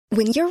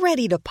When you're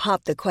ready to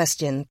pop the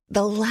question,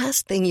 the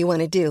last thing you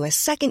want to do is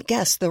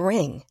second-guess the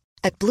ring.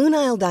 At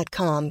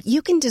BlueNile.com,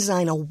 you can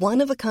design a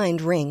one-of-a-kind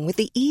ring with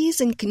the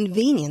ease and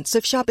convenience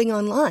of shopping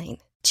online.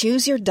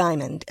 Choose your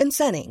diamond and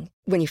setting.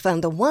 When you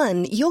find the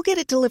one, you'll get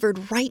it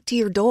delivered right to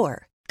your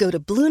door. Go to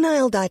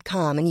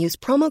BlueNile.com and use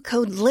promo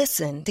code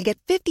LISTEN to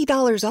get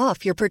 $50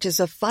 off your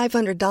purchase of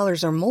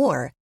 $500 or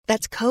more.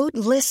 That's code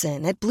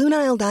LISTEN at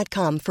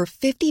BlueNile.com for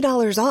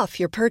 $50 off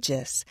your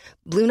purchase.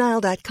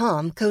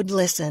 BlueNile.com, code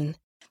LISTEN.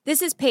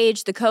 This is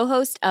Paige, the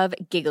co-host of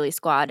Giggly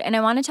Squad, and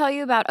I want to tell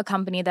you about a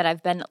company that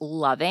I've been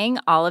loving,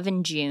 Olive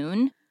 &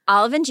 June.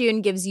 Olive &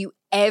 June gives you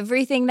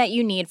everything that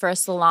you need for a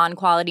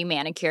salon-quality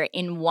manicure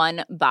in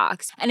one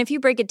box. And if you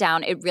break it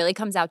down, it really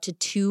comes out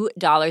to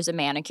 $2 a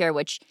manicure,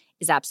 which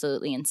is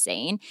absolutely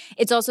insane.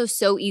 It's also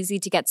so easy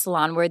to get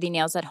salon-worthy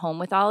nails at home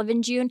with Olive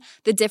 & June.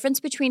 The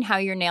difference between how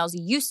your nails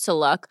used to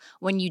look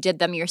when you did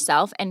them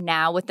yourself and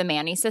now with the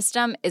Mani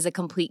system is a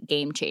complete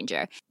game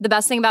changer. The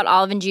best thing about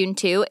Olive & June,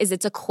 too, is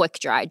it's a quick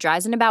dry.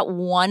 Dries in about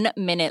 1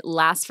 minute,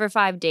 lasts for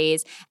 5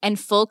 days, and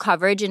full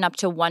coverage in up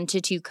to 1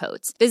 to 2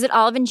 coats. Visit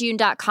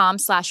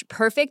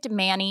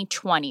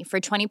oliveandjune.com/perfectmani20 for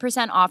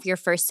 20% off your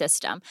first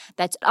system.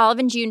 That's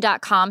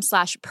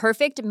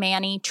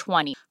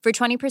oliveandjune.com/perfectmani20 for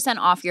 20%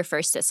 off your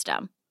first system.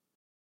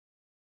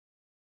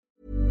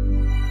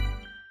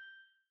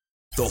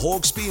 The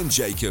Hawksby and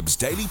Jacobs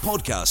Daily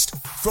Podcast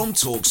from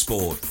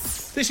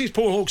TalkSport. This is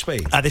Paul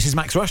Hawksby. This is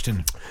Max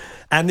Rushton.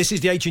 And this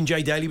is the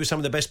H&J Daily with some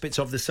of the best bits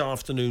of this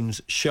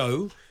afternoon's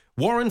show.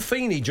 Warren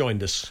Feeney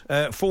joined us,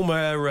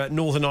 former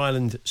Northern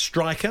Ireland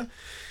striker.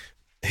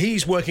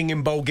 He's working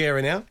in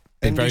Bulgaria now.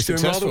 Been very he's doing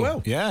successful. rather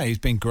well. Yeah, he's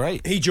been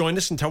great. He joined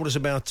us and told us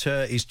about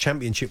his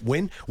championship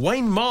win.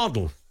 Wayne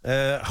Mardle,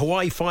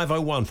 Hawaii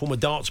 501, former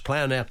darts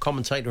player, now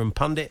commentator and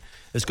pundit,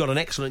 has got an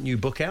excellent new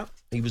book out.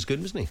 He was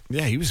good, wasn't he?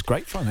 Yeah, he was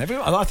great fun.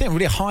 I think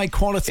really high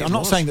quality. I'm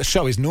not saying the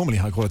show is normally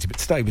high quality, but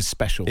today was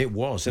special. It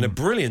was. And a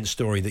brilliant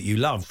story that you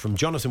loved from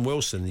Jonathan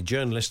Wilson, the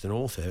journalist and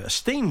author,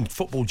 esteemed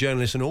football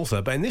journalist and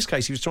author, but in this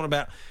case he was talking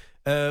about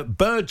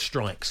bird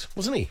strikes,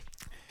 wasn't he?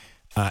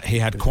 He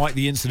had quite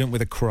the incident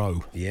with a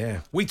crow.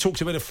 Yeah. We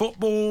talked a bit of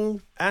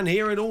football, and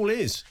here it all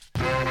is.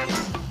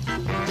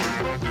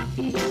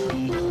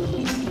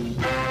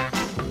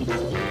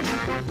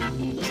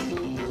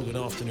 Good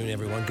afternoon,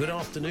 everyone. Good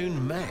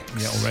afternoon, Max.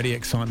 Yeah, already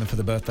excitement for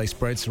the birthday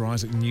spread. Sir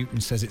Isaac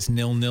Newton says it's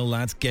 0-0,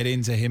 lads. Get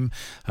into him.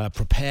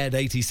 Prepared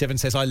 87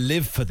 says, I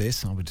live for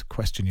this. I would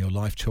question your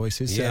life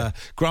choices. Yeah.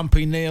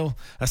 Grumpy Neil,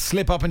 a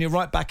slip up and you're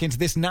right back into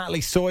this.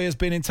 Natalie Sawyer's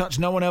been in touch.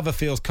 No one ever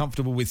feels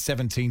comfortable with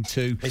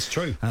 17-2. It's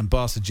true. And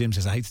Barca Jim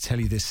says, I hate to tell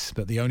you this,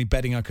 but the only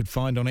betting I could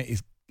find on it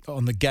is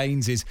on the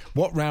gains is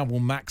what round will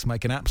Max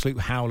make an absolute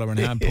howler and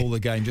hand pull the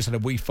game? Just had a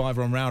wee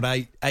fiver on round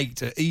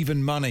eight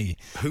even money.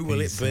 Who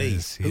will it be?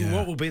 Yeah.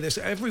 What will be this?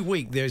 Every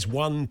week there's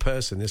one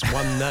person, there's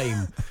one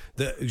name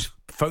whose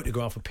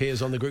photograph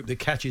appears on the group that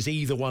catches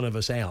either one of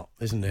us out,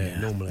 isn't there? Yeah.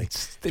 Normally,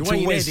 it's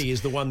Dwayne always, Eddy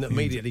is the one that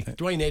immediately.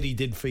 Dwayne Eddy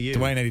did for you.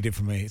 Dwayne Eddy did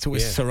for me. It's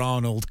always Sir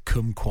Arnold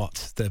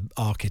Kumquat, the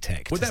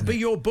architect. Would that be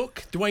your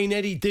book? Dwayne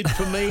Eddy did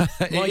for me.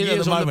 My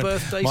years on the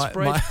birthday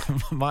spread.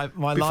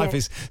 My life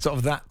is sort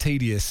of that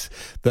tedious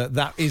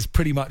that is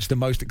pretty much the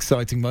most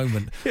exciting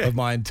moment of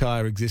my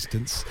entire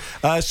existence.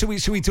 Should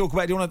we talk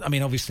about? Do you want to? I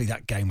mean, obviously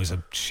that game was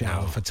a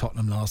shower for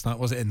Tottenham last night,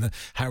 was it? And the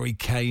Harry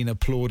Kane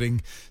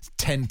applauding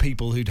 10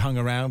 people who'd hung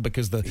around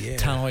because the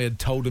Tannoy had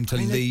told them to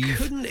leave. They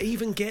couldn't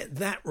even get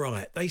that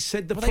right. They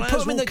said the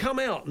players will come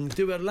out and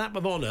do a lap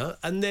of honour,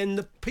 and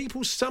then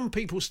some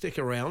people stick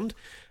around,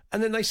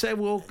 and then they say,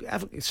 well,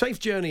 have a safe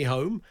journey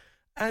home,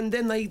 and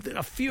then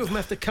a few of them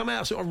have to come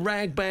out, sort of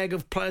rag bag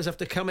of players have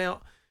to come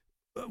out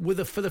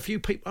for the few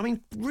people. I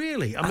mean,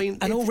 really? I mean,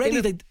 and already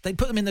they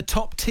put them in the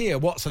top tier.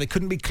 So they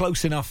couldn't be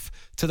close enough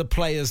to the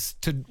players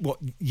to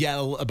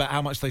yell about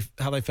how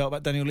they felt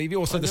about Daniel Levy.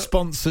 Also, the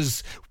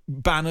sponsors'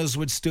 banners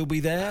would still be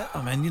there.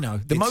 I mean,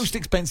 the most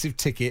expensive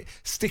ticket,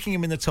 sticking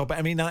him in the top.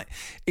 I mean,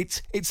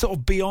 it's sort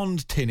of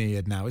beyond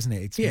tin-eared now, isn't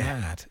it? It's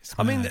mad. It's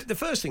mad. I mean, the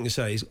first thing to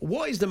say is,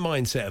 what is the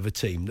mindset of a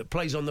team that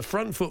plays on the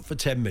front foot for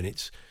 10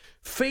 minutes?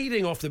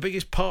 Feeding off the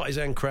biggest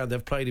partisan crowd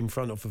they've played in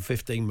front of for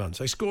 15 months.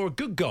 They score a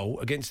good goal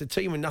against a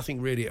team with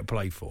nothing really to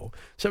play for.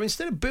 So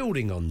instead of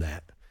building on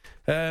that,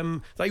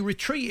 they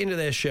retreat into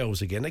their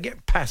shells again. They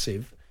get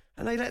passive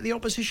and they let the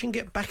opposition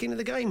get back into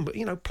the game. But,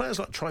 players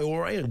like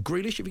Traore and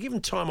Grealish, if you give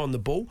them time on the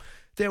ball,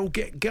 they'll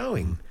get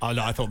going.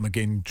 I thought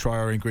McGinn,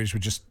 Traore and Grealish were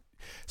just...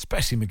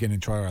 Especially McGinn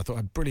and Traore, I thought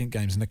had brilliant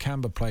games, and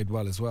Nakamba played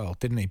well as well,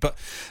 didn't he? But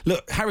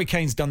look, Harry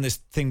Kane's done this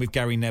thing with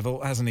Gary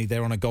Neville, hasn't he?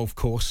 They're on a golf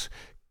course.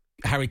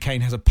 Harry Kane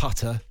has a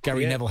putter.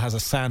 Gary Neville has a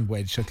sand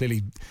wedge. So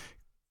clearly,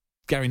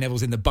 Gary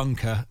Neville's in the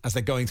bunker as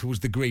they're going towards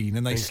the green,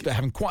 and they're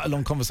having quite a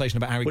long conversation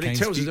about Harry Kane's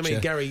future. Well, it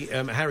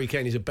tells us, Harry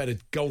Kane is a better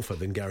golfer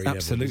than Gary Neville.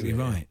 Absolutely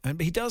right. And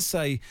he does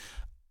say,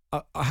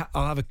 I'll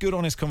have a good,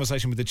 honest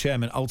conversation with the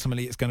chairman.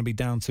 Ultimately, it's going to be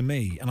down to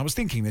me. And I was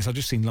thinking this. I've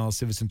just seen Lars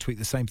Siversen tweet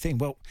the same thing.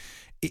 Well,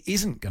 it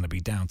isn't going to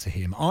be down to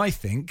him. I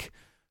think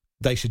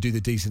they should do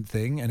the decent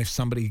thing. And if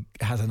somebody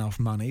has enough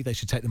money, they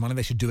should take the money.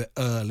 They should do it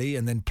early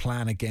and then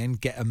plan again,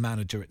 get a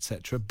manager,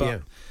 etc.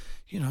 But,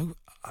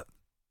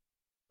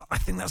 I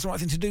think that's the right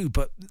thing to do.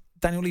 But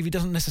Daniel Levy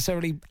doesn't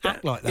necessarily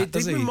act like that,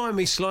 does he? It did remind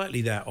me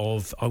slightly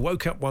of, I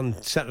woke up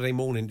one Saturday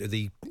morning to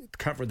the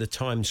cover of the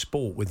Times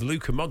Sport with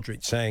Luka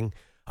Modric saying,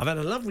 I've had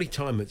a lovely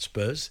time at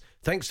Spurs.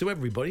 Thanks to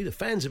everybody. The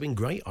fans have been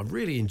great. I've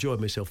really enjoyed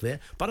myself there.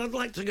 But I'd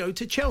like to go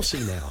to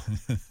Chelsea now.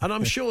 And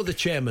I'm sure the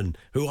chairman,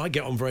 who I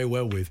get on very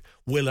well with,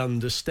 will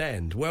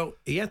understand. Well,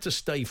 he had to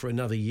stay for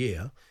another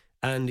year.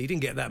 And he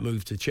didn't get that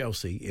move to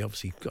Chelsea. He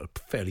obviously got a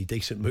fairly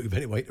decent move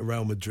anyway to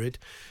Real Madrid.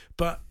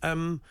 But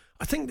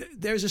I think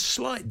there's a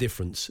slight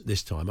difference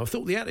this time. I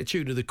thought the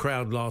attitude of the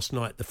crowd last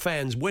night, the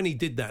fans, when he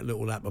did that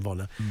little lap of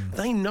honour,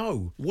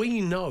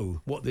 we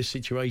know what this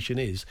situation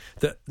is.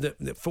 That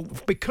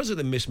because of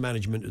the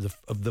mismanagement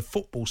of the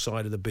football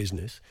side of the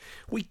business,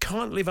 we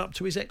can't live up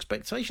to his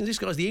expectations. This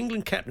guy's the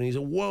England captain. He's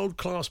a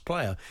world-class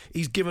player.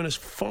 He's given us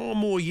far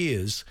more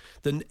years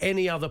than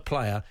any other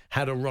player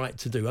had a right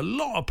to do. A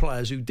lot of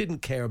players who didn't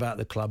care about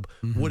the club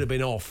would have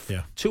been off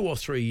 2 or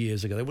 3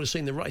 years ago. They would have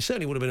seen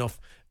certainly would have been off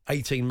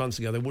 18 months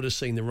ago. They would have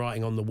seen the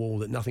writing on the wall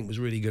that nothing was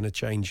really going to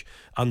change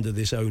under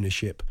this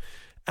ownership.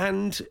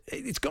 And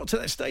it's got to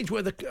that stage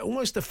where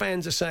almost the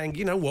fans are saying,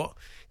 you know what,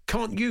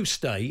 can't you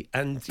stay?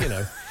 And,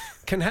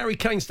 can Harry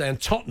Kane stay and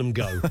Tottenham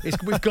go?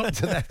 We've got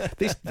to that.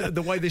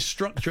 The way this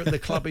structure at the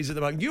club is at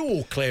the moment. You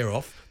all clear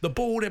off, the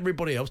board,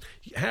 everybody else.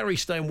 Harry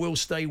stay and we'll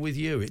stay with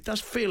you. It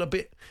does feel a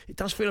bit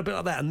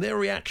like that. And their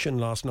reaction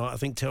last night, I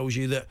think, tells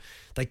you that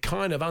they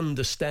kind of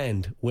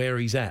understand where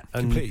he's at.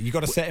 And completely. You've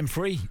got to set him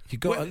free.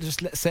 You've got to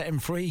just set him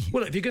free.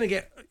 Well, if you're going to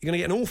get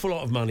an awful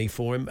lot of money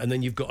for him, and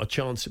then you've got a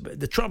chance. But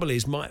the trouble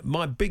is,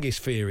 my biggest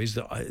fear is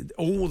that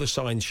all the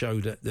signs show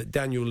that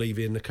Daniel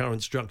Levy in the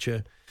current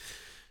structure,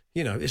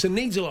 it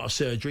needs a lot of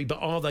surgery, but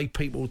are they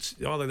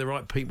the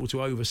right people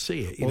to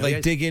oversee it? They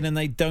dig in and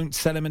they don't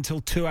sell him until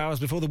 2 hours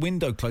before the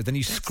window closed. Then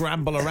you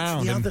scramble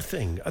around. That's the other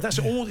thing. That's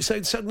all.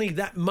 So suddenly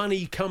that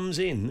money comes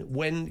in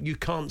when you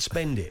can't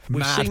spend it.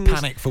 Mad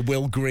panic for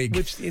Will Grigg.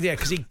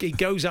 Because he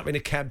goes up in a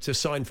cab to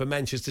sign for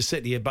Manchester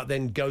City, but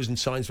then goes and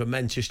signs for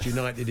Manchester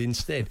United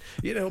instead.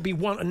 It'll be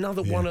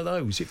another one of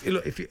those.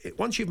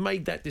 Once you've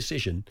made that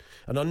decision,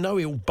 and I know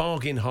he'll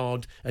bargain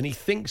hard, and he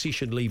thinks he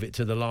should leave it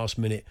to the last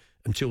minute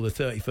until the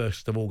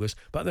 31st of August.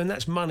 But then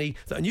that's money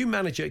that a new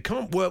manager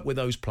can't work with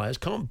those players,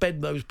 can't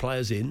bed those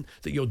players in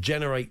that you'll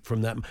generate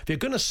from that. If you're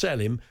going to sell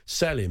him,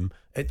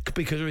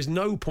 because there is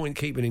no point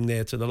keeping him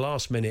there to the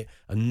last minute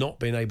and not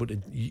being able to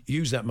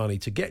use that money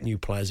to get new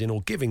players in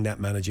or giving that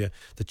manager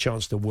the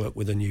chance to work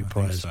with the new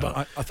players. So. But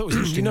I thought it was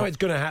interesting. It's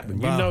going to happen.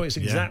 Well, it's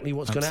exactly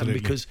what's going to happen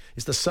because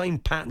it's the same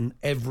pattern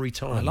every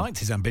time. I liked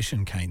his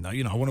ambition, Kane, though.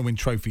 I want to win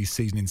trophies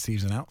season in,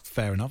 season out.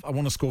 Fair enough. I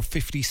want to score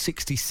 50,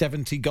 60,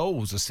 70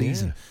 goals a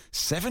season. Yeah.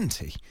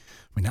 70?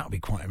 That would be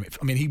quite...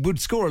 he would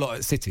score a lot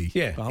at City.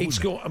 Yeah, he'd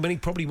score. He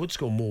probably would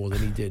score more than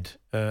he did.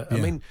 There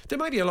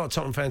may be a lot of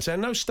Tottenham fans saying,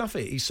 no, stuff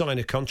it. He signed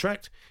a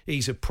contract.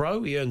 He's a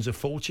pro. He earns a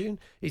fortune.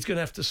 He's going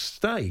to have to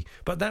stay.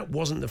 But that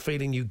wasn't the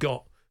feeling you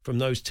got from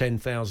those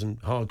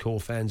 10,000 hardcore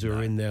fans who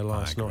were in there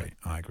last night.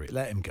 I agree.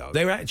 Let him go.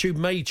 Their attitude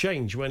may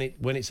change when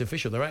it's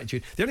official. Their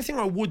attitude. The only thing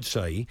I would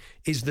say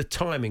is the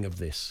timing of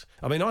this.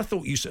 I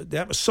thought you said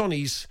that was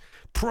Sonny's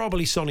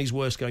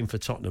worst game for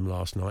Tottenham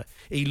last night.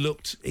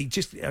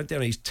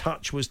 His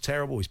touch was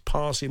terrible. His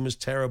passing was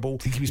terrible.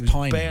 I think he was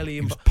pining. Barely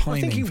he was pining.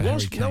 I think he was.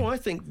 Harry Kane. No, I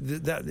think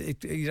that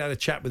he had a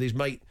chat with his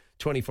mate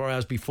 24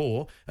 hours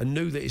before and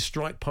knew that his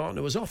strike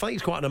partner was off. I think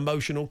he's quite an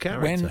emotional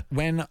character.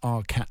 When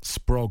our cat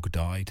Sprog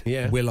died,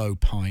 Willow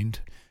pined,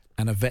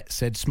 and a vet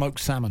said smoked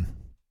salmon,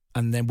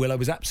 and then Willow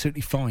was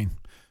absolutely fine.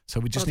 So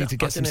we just need to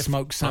get some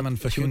smoked salmon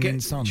for Heung-min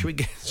Son. Should we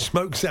get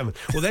smoked salmon?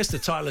 Well, there's the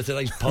title of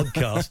today's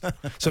podcast.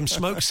 Some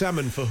smoked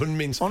salmon for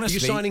Heung-min Son. Honestly,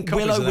 are you signing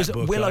copies of that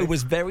book, Willow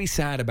was very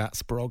sad about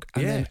Sprog.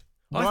 And then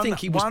I think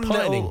he was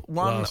pining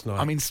last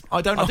night.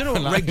 I don't know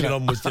what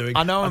Reguilon was doing.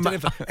 I don't know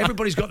if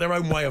everybody's got their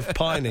own way of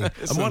pining,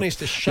 and one is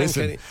to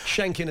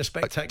shank in a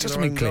spectacular just to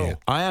be clear,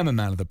 goal. I am a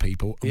man of the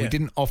people, and we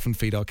didn't often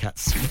feed our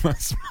cats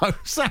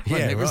smoked salmon.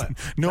 It was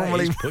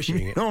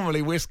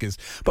normally whiskers.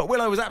 But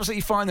Willow was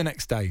absolutely fine the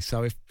next day.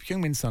 So if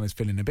Heung-min Son is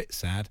feeling a bit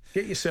sad,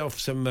 get yourself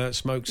some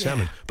smoked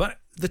salmon. But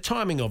the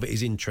timing of it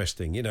is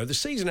interesting. The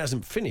season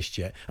hasn't finished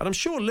yet, and I'm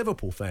sure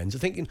Liverpool fans are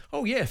thinking,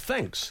 oh yeah,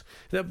 thanks.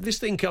 This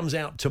thing comes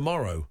out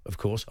tomorrow, of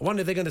course. I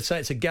wonder if they're going to say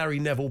it's a Gary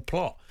Neville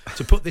plot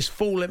to put this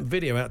full-length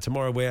video out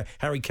tomorrow where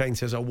Harry Kane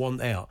says, I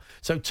want out.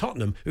 So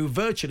Tottenham, who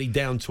virtually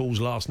down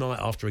tools last night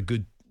after a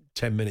good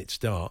 10-minute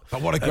start.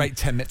 But what a great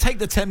 10 minutes. Take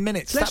the 10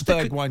 minutes. Leicester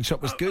that Bergwijn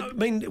shot was good.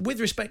 With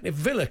respect, if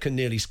Villa can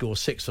nearly score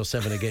 6 or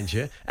 7 against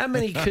you, how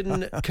many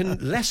can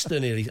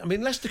Leicester nearly?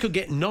 Leicester could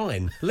get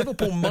 9.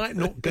 Liverpool might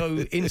not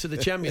go into the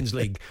Champions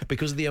League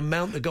because of the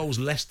amount of goals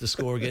Leicester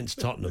score against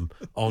Tottenham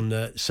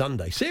on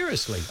Sunday.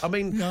 Seriously.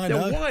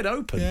 They're wide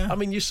open. Yeah.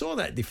 You saw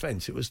that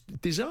defence. It was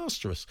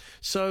disastrous.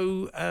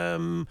 So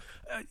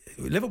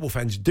Liverpool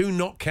fans, do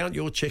not count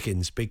your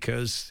chickens,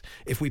 because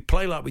if we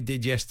play like we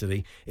did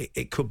yesterday,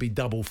 it could be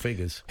double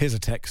figures. Here's a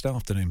text.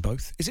 Afternoon,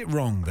 both. Is it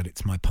wrong that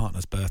it's my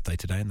partner's birthday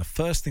today? And the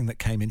first thing that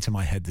came into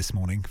my head this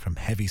morning from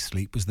heavy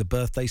sleep was the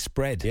birthday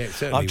spread. Yeah, it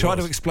certainly I've tried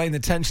was. to explain the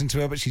tension to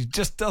her, but she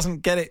just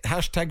doesn't get it.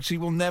 # she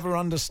will never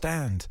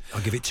understand.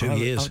 I'll give it 2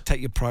 years. I'll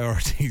take your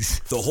priorities.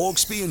 The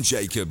Hawksbee and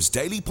Jacobs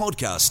Daily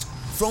Podcast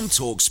from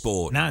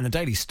TalkSport. Now, in the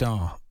Daily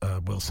Star,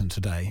 Wilson,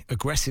 today,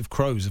 aggressive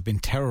crows have been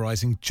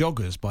terrorising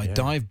joggers by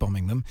dive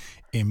bombing them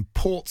in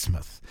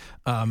Portsmouth.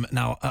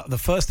 Now, the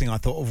first thing I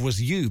thought of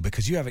was you,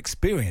 because you have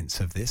experience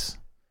of this.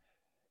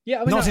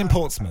 Yeah, I mean, Not in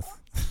Portsmouth.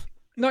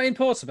 Not in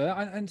Portsmouth.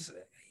 And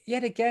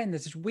yet again,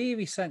 there's this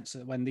weary sense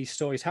that when these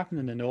stories happen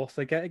in the north,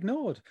 they get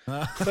ignored.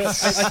 But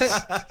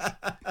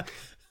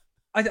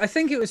I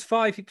think it was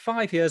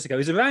five years ago. It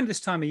was around this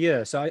time of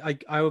year. So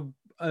I'm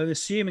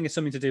assuming it's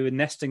something to do with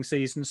nesting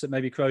seasons, that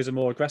maybe crows are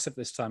more aggressive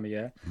this time of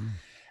year.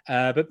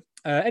 But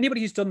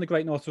anybody who's done the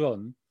Great North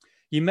Run,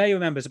 you may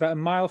remember it's about a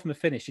mile from the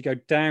finish. You go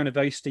down a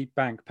very steep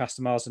bank past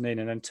the Marsden Inn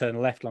and then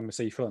turn left along the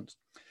seafront.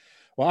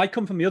 Well, I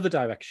come from the other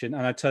direction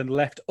and I turned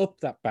left up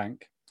that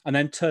bank and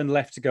then turned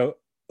left to go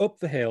up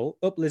the hill,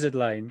 up Lizard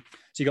Lane.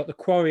 So you got the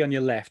quarry on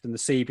your left and the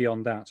sea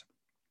beyond that.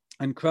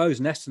 And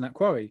crows nest in that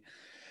quarry.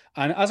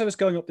 And as I was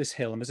going up this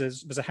hill, and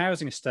there's a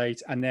housing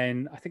estate, and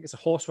then I think it's a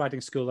horse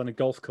riding school and a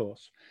golf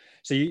course.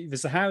 So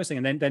there's the housing,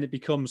 and then it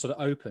becomes sort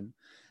of open.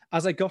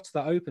 As I got to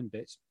that open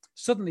bit,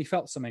 suddenly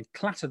felt something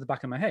clatter the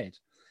back of my head.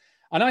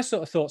 And I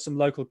sort of thought some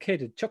local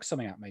kid had chucked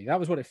something at me. That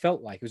was what it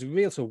felt like. It was a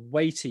real sort of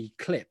weighty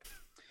clip.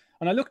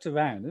 And I looked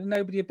around and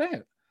nobody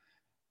about.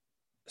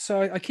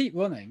 So I keep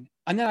running,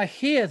 and then I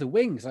hear the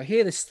wings. I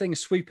hear this thing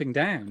swooping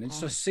down, and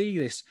so I see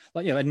this,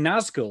 like, a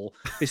Nazgul,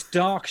 this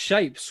dark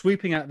shape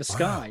swooping out of the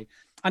sky.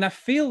 And I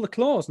feel the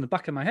claws in the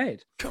back of my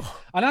head.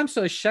 And I'm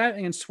sort of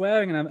shouting and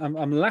swearing, and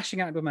I'm lashing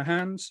out with my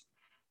hands.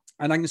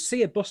 And I can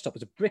see a bus stop.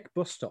 It's a brick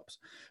bus stop.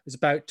 It's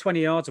about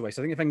 20 yards away.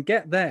 So I think if I can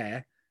get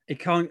there,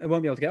 it won't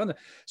be able to get under.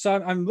 So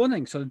I'm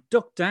running, sort of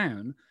ducked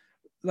down,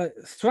 like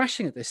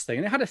thrashing at this thing.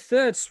 And it had a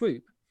third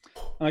swoop.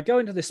 And I go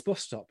into this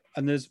bus stop,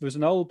 and there was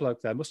an old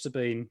bloke there. Must have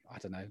been, I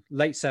don't know,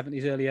 late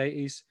 70s, early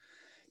 80s.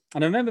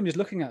 And I remember him just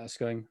looking at us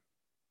going,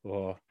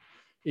 "Oh,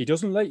 he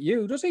doesn't like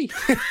you, does he?"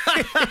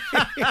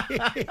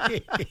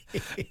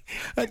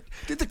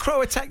 Did the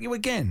crow attack you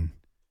again?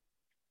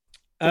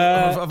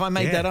 Have I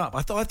made that up?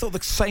 I thought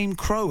the same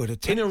crow had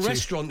attacked in a you.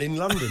 restaurant in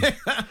London.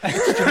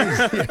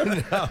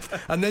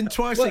 And then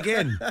twice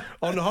again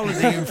on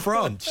holiday in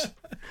France.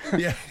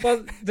 Yeah.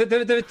 Well,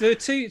 there are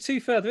two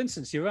further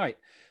instances. You're right.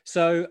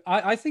 So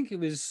I think it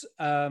was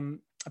about,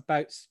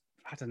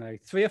 I don't know,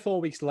 3 or 4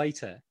 weeks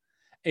later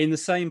in the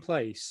same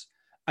place.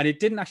 And it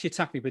didn't actually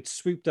attack me, but it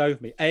swooped over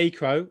me. A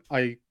crow.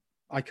 I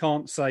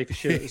can't say for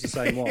sure it was the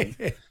same one.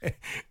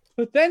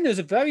 But then there's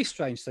a very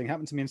strange thing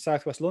happened to me in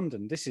southwest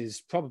London. This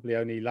is probably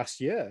only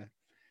last year.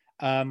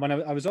 When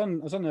I was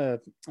on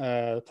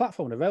a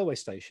platform at a railway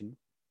station,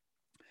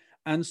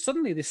 and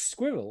suddenly this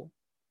squirrel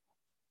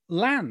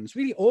lands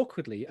really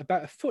awkwardly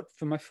about a foot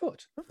from my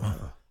foot.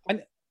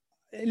 And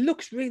it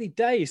looks really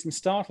dazed and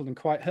startled and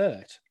quite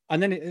hurt.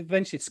 And then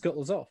eventually it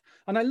scuttles off.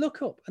 And I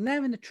look up, and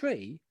there in the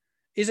tree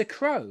is a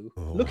crow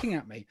looking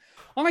at me.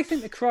 I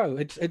think the crow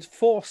had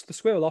forced the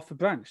squirrel off the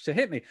branch to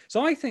hit me.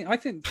 So I think I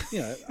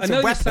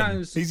know this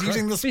sounds... He's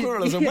using the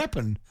squirrel as a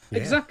weapon.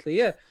 Exactly,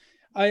 yeah.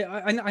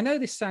 I know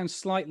this sounds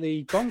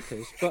slightly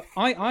bonkers, but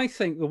I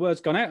think the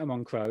word's gone out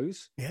among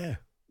crows. Yeah.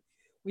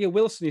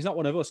 Wilson, he's not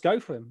one of us. Go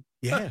for him.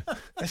 Yeah,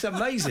 that's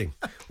amazing.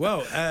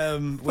 Well,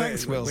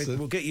 thanks, Wilson.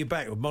 We'll get you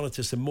back. We'll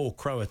monitor some more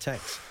crow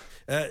attacks.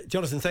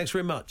 Jonathan, thanks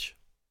very much.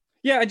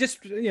 Yeah, and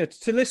just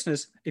to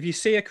listeners, if you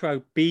see a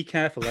crow, be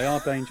careful. They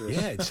are dangerous.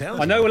 Yeah, it sounds.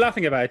 I know we're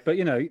laughing about it, but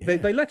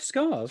they left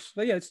scars.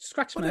 It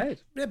scratched my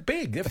head. They're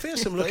big. They're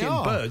fearsome looking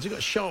birds. They've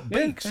got sharp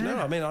beaks. Yeah. No,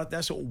 I mean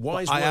that's sort of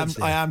wise words.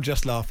 I am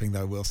just laughing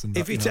though, Wilson.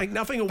 If you take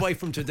nothing away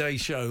from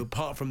today's show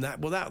apart from that,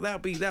 well, that'll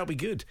be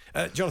good.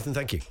 Jonathan,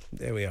 thank you.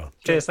 There we are.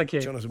 Cheers, thank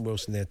you. Jonathan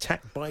Wilson. They're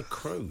attacked by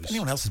crows.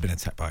 Anyone else has been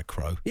attacked by a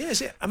crow?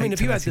 Yes. I mean,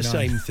 have you had the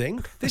same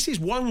thing? This is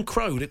one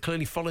crow that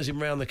clearly follows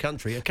him around the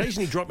country,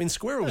 occasionally dropping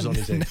squirrels on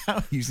his head.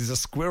 Now uses a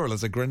squirrel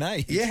as a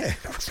grenade. Yeah,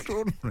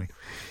 extraordinary.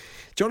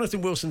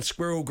 Jonathan Wilson,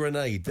 squirrel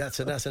grenade.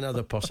 That's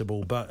another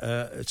possible.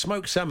 But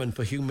smoked salmon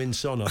for Hugh Min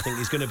Son, I think,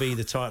 is going to be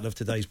the title of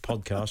today's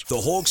podcast. The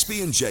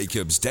Hawksbee and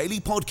Jacobs Daily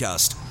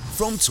Podcast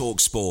from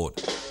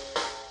TalkSport.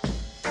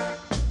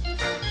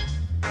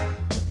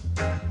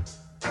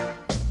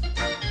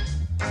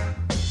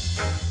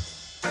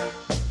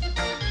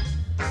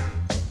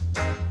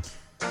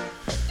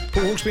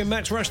 Paul Hawksbee and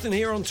Max Rushton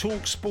here on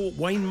Talk Sport.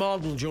 Wayne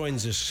Mardle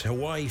joins us.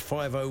 Hawaii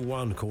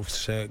 501, of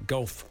course,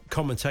 golf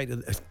commentator.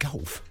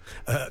 Golf?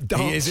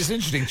 Darts. He is. It's an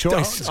interesting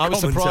choice. I was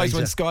surprised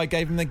when Sky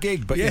gave him the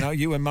gig, but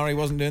you and Murray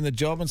wasn't doing the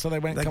job, and so they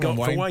went, come on,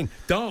 Wayne. For Wayne.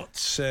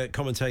 Darts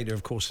commentator,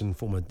 of course, and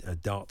former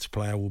darts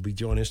player will be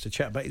joining us to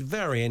chat about his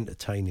very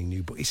entertaining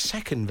new book. His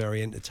second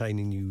very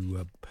entertaining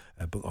new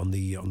book on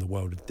the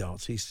world of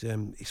darts. His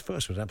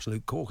first was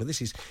Absolute Corker.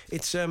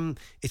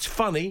 It's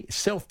funny, it's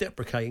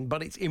self-deprecating,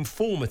 but it's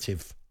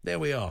informative. There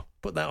we are.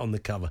 Put that on the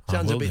cover.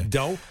 Sounds a bit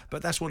dull,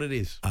 but that's what it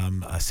is.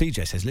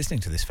 CJ says, listening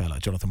to this fella,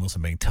 Jonathan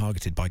Wilson, being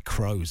targeted by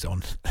crows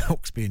on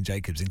Hawksbee and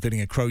Jacobs,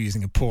 including a crow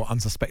using a poor,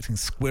 unsuspecting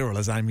squirrel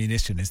as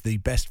ammunition, is the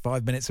best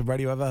 5 minutes of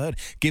radio I've ever heard.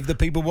 Give the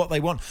people what they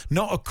want.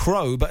 Not a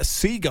crow, but a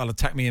seagull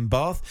attacked me in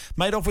Bath,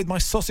 made off with my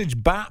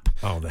sausage bap.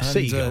 Oh, the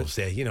seagulls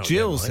there. You know.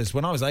 Jill says,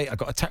 when I was 8, I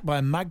got attacked by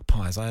a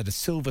magpie as I had a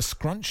silver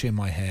scrunchie in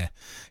my hair.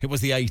 It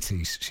was the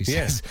 80s, she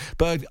says.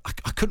 But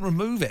I couldn't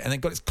remove it, and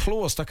it got its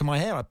claws stuck in my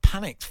hair. I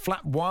panicked,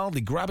 flapped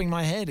wildly, grabbing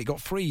my head. It got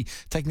free,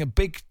 taking a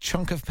big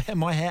chunk of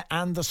my hair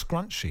and the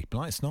scrunchie.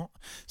 But it's not.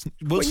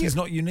 Wilson's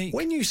not unique.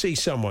 When you see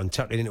someone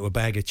tucking into a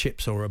bag of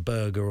chips or a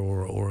burger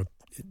or a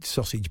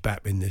sausage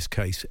bap in this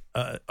case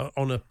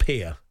on a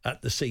pier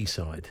at the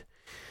seaside,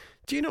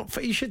 do you not?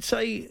 You should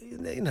say,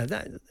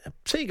 that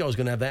seagull's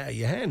going to have that out of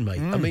your hand,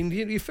 mate. I mean,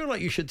 you feel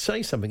like you should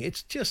say something.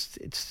 It's just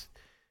it's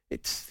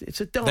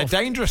a daft. They're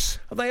dangerous.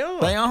 They are.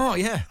 They are,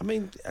 yeah. I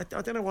mean, I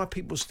don't know why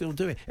people still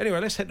do it. Anyway,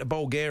 let's head to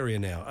Bulgaria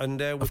now. And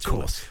we've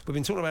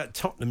been talking about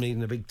Tottenham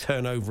needing a big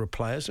turnover of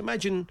players.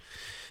 Imagine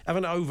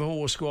having to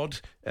overhaul a squad,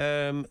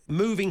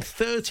 moving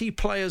 30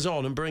 players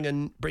on and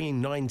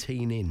bringing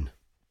 19 in.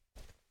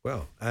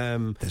 Well,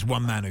 there's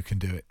one man who can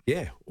do it.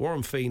 Yeah,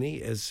 Warren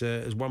Feeney has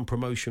won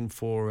promotion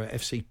for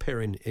FC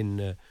Pirin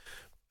in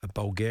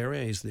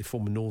Bulgaria. He's the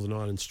former Northern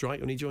Ireland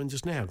striker, and he joins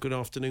us now. Good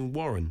afternoon,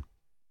 Warren.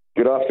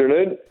 Good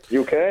afternoon.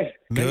 You okay?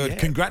 Good. Yeah.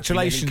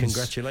 Congratulations.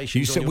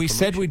 Congratulations. We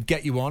said we'd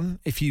get you on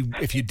if you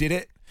did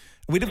it.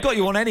 We'd have got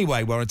you on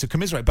anyway, Warren, to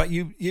commiserate. But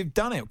you've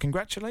done it.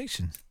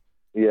 Congratulations.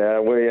 Yeah,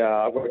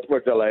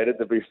 we're delighted,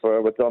 to be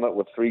fair. We've done it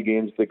with 3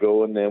 games to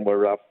go, and then we're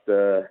wrapped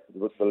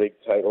with the league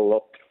title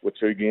up with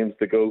 2 games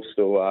to go.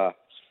 So,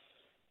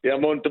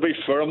 to be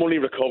fair, I'm only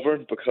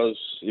recovering because,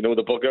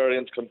 the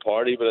Bulgarians can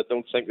party, but I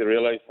don't think they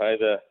realise how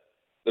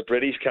the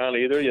British can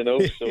either,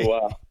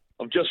 So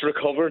I'm just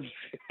recovering.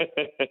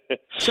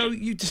 So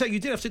you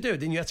did have to do it,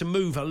 didn't you? You had to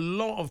move a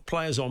lot of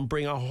players on,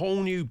 bring a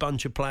whole new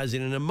bunch of players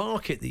in a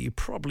market that you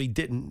probably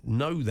didn't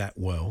know that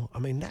well. I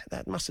mean,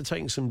 that must have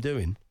taken some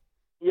doing.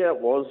 Yeah,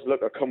 it was.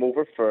 Look, I come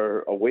over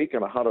for a week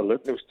and I had a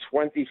look. There was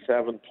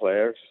 27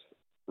 players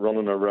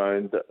running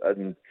around,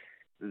 and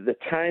the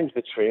times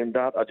they trained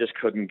at, I just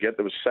couldn't get.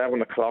 There was 7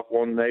 o'clock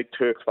one night,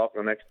 2 o'clock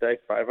the next day,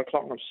 5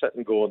 o'clock, and I'm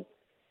sitting going,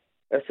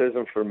 this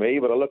isn't for me.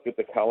 But I looked at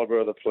the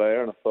calibre of the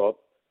player and I thought,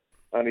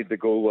 I need to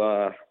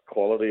go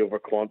quality over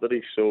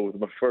quantity. So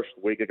my first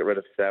week, I got rid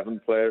of 7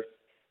 players.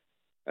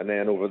 And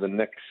then over the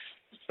next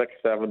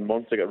 6-7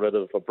 months,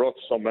 I brought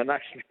some in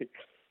actually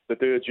to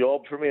do a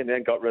job for me, and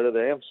then got rid of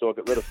them. So I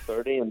got rid of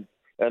 30.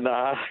 But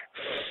as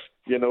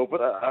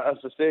I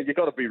say, you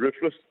got to be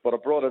ruthless. But I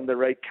brought in the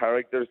right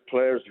characters,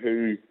 players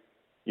who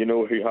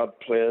had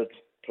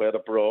played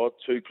abroad.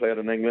 2 played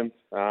in England.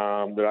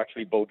 They're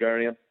actually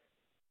Bulgarian.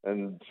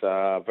 And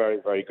very,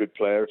 very good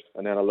players.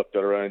 And then I looked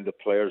around the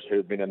players who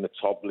had been in the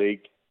top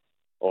league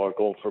or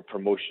going for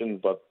promotion,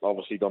 but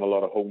obviously done a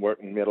lot of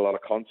homework and made a lot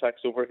of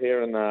contacts over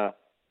here. And,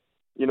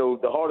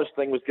 the hardest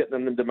thing was getting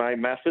them into my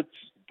methods,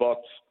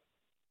 but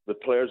the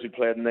players who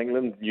played in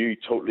England knew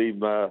totally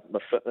my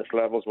fitness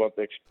levels, what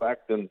they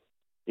expect. And,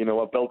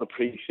 I built a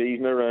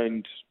pre-season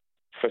around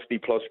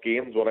 50-plus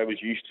games, what I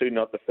was used to,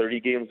 not the 30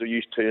 games they're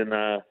used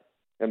to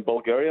in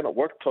Bulgaria. And it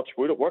worked, touch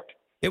wood, it worked.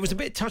 It was a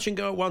bit touch and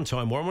go at one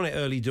time, Warren, on it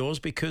early doors,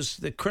 because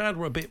the crowd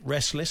were a bit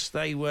restless.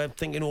 They were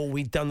thinking,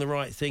 we'd done the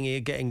right thing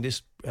here, getting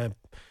this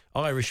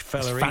Irish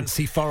fella in.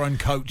 Fancy foreign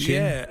coaching.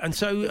 Yeah, and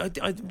so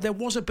there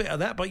was a bit of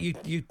that, but you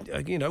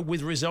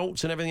with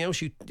results and everything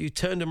else, you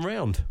turned them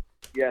round.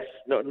 Yes,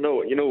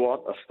 no, you know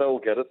what? I still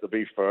get it, to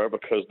be fair,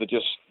 because they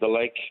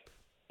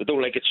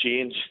don't like a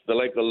change. They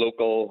like the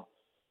local,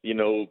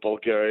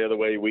 Bulgaria, the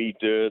way we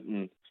do it,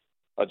 and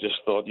I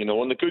just thought, and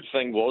the good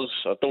thing was,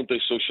 I don't do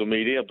social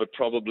media, but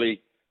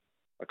probably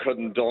I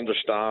couldn't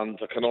understand.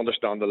 I can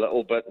understand a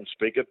little bit and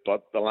speak it,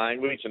 but the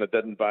language, and I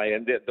didn't buy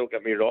into it. Don't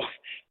get me wrong.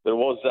 There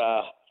was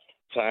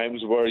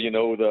times where,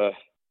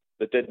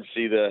 they didn't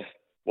see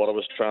what I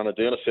was trying to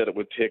do, and I said it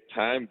would take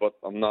time, but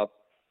I'm not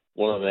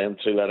one of them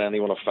to let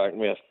anyone affect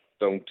me. I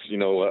don't,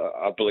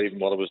 I believe in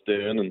what I was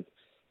doing, and,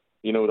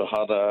 they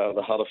had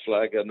a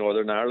flag in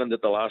Northern Ireland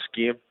at the last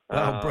game.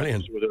 Oh,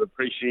 brilliant. With an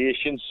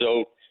appreciation,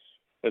 so...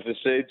 As I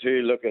say to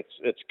you, look,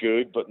 it's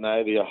good, but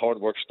now the hard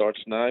work starts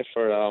now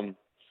for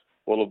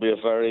what'll be a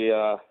very,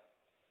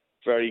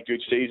 very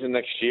good season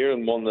next year,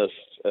 and one that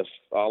if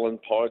Alan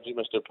Pardew,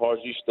 Mr.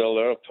 Pardew's still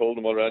there, I've told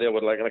him already I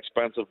would like an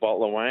expensive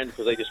bottle of wine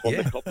because I just won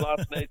the cup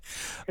last night.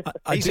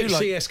 He's at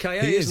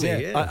CSKA, isn't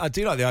he? Yeah. I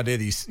do like the idea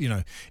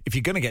that if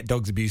you're going to get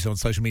dogs abuse on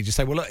social media, just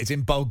say, well, look, it's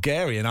in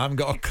Bulgarian. I haven't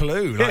got a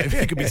clue. Like,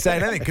 you could be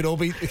saying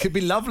anything. It could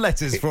be love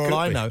letters for all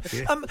I know.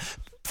 Yeah.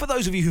 For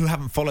those of you who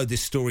haven't followed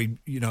this story,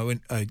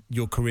 in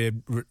your career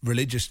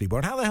religiously,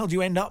 Warren, how the hell do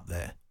you end up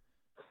there?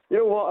 You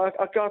know what?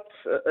 I got,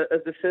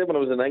 as they say when I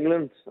was in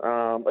England,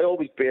 I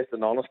always based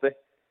in honesty.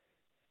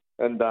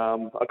 And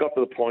I got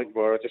to the point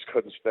where I just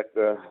couldn't stick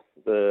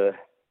the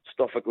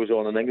stuff that goes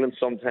on in England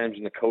sometimes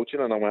in the coaching.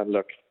 And I went,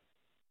 look,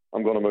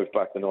 I'm going to move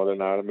back to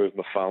Northern Ireland, move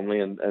my family.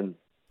 And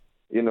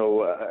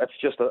It's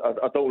just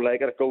I don't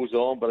like it. It goes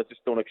on, but I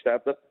just don't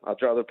accept it.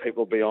 I'd rather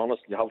people be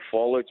honest and have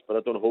fallouts, but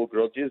I don't hold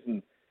grudges.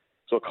 And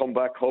so I come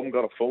back home,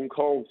 got a phone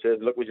call, and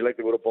said, "Look, would you like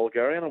to go to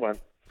Bulgaria?" And I went,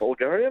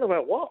 "Bulgaria?" And I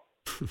went, "What?"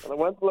 And I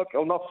went, "Look,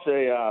 I'll not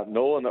say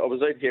no." And I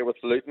was out here with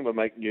Luton with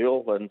Mike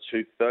Newell in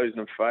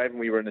 2005, and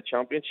we were in the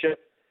Championship.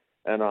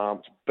 And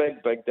it's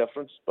a big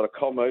difference. But I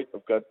come out,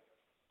 I've got a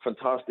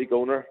fantastic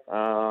owner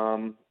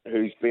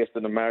who's based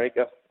in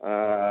America,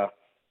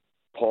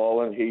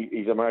 Paul, and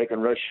he's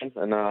American-Russian.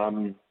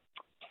 And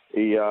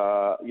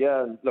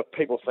look,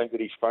 people think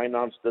that he's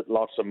financed it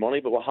lots of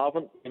money, but we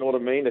haven't. You know what I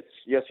mean?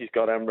 Yes, he's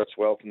got Emirates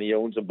Wealth and he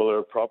owns and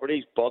Blur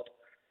properties, but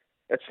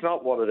it's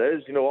not what it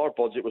is. Our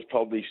budget was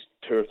probably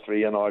 2 or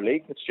 3 in our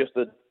league. It's just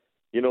that,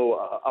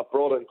 I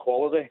brought in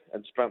quality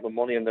and spent my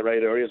money in the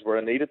right areas where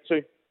I needed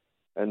to.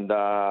 And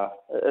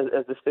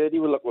as the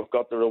stadium, look, we've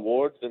got the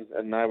rewards,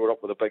 and now we're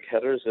up with the big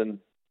hitters, and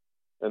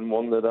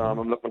one that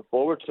I'm looking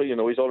forward to.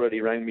 He's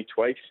already rang me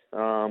twice,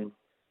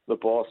 the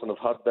boss, and I've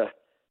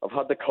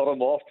had to cut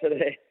him off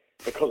today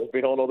because I've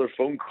been on other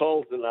phone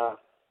calls, and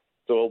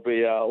so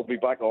I'll be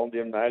back on to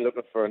him now,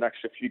 looking for an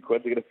extra few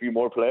quid to get a few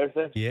more players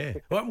in. Yeah.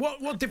 Well,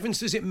 what difference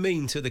does it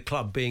mean to the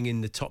club being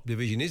in the top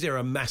division? Is there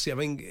a massive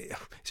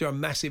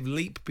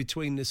leap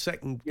between the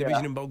second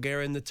division in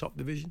Bulgaria and the top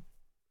division?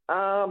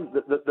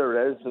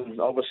 There is,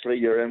 and obviously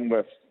you're in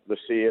with the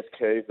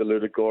CSK, the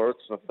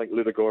Ludogorets, and I think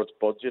Ludogorets'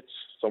 budget's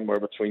somewhere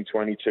between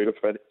 22 to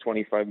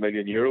 25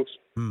 million euros.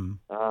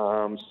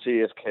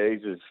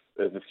 CSK's is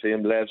the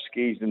same,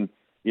 Levski's, and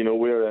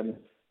we're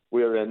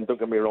in. Don't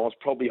get me wrong, it's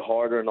probably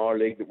harder in our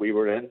league that we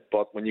were in,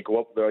 but when you go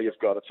up there,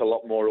 it's a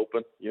lot more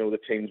open. The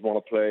teams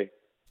want to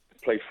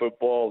play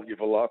football. You've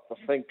a lot. I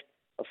think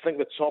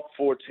the top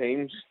 4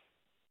 teams,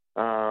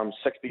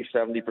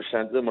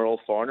 60-70% of them are all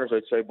foreigners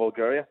outside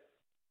Bulgaria.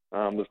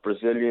 There's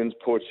Brazilians,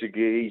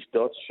 Portuguese,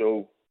 Dutch.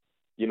 So,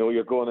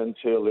 you're going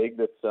into a league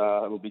that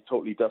will be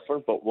totally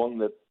different, but one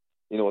that,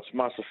 it's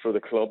massive for the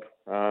club.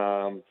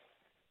 The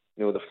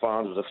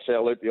fans was a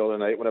sellout the other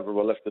night whenever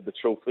we lifted the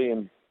trophy,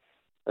 and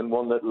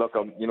one that, look,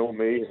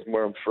 me,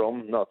 where I'm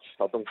from,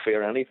 I don't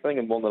fear anything,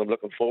 and one that I'm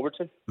looking forward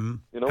to.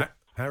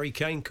 Harry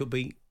Kane could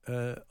be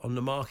on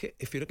the market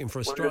if you're looking for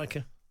a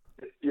striker.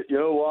 You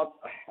know what?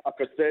 I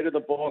could say to the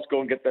boss, go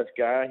and get this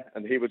guy,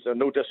 and he would say,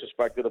 no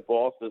disrespect to the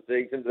boss, as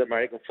he's into the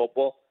American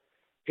football,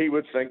 he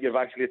would think you've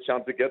actually a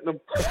chance of getting him.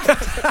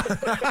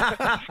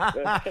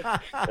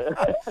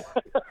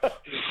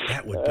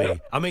 That would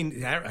be. I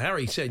mean,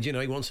 Harry said,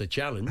 he wants a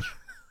challenge.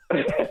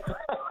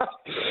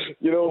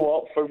 You know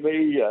what? For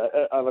me,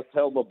 and I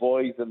tell my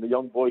boys and the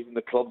young boys in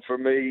the club, for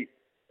me,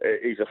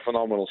 he's a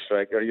phenomenal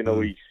striker.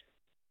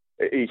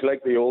 He's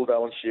like the old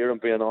Alan Shearer,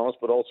 being honest,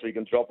 but also he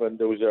can drop in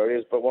those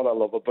areas. But what I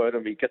love about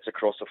him, he gets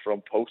across the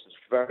front post. It's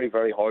very,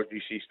 very hard to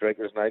see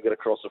strikers now get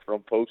across the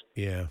front post.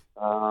 Yeah.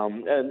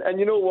 And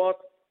you know what?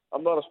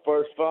 I'm not a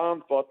Spurs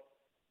fan, but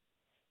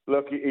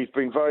look, he's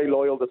been very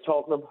loyal to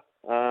Tottenham.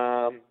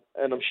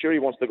 And I'm sure he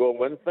wants to go and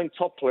win things.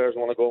 Top players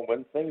want to go and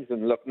win things.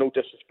 And look, no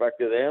disrespect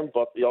to them,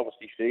 but he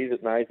obviously sees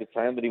it now is the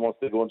time that he wants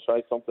to go and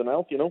try something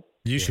else,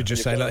 You should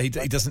just say, look,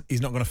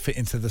 he's not going to fit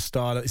into the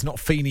style. It's not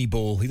Feeney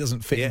ball. He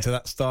doesn't fit into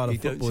that style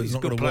of football. He's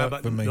not going to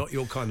work for me. Not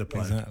your kind of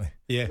player. Exactly.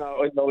 Yeah.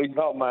 No, he's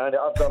not, man.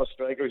 I've got a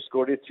striker who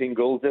scored 18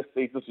 goals this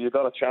season, so you've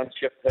got a chance to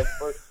shift him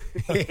first.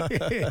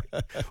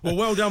 Well,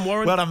 well done,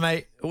 Warren. Well done,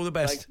 mate. All the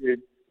best.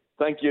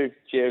 Thank you.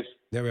 Cheers.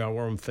 There we are,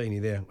 Warren Feeney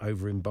there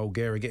over in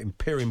Bulgaria, getting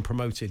Pirin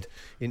promoted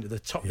into the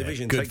top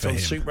division. Takes on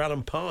Super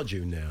Alan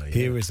Pardew now. Yeah.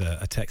 Here is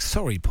a text.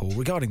 Sorry, Paul,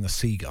 regarding the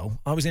Seagull.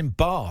 I was in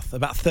Bath,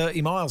 about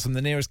 30 miles from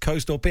the nearest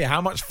coastal pier.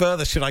 How much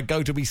further should I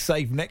go to be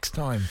safe next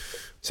time?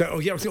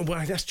 So,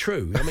 well, that's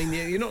true. I mean,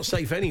 you're not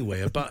safe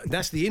anywhere, but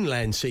that's the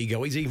inland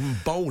Seagull. He's even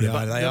bolder.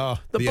 Yeah, they are.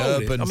 The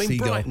boldest, urban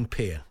Seagull. Brighton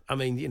Pier. I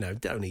mean,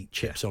 don't eat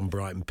chips on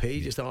Brighton Pier.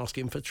 You're just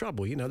asking for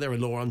trouble. They're a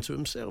law unto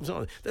themselves,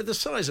 aren't they? They're the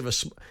size of a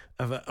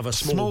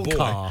small boy.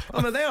 Car.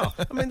 I mean, they are.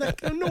 I mean, they're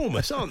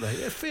enormous, aren't they?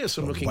 They're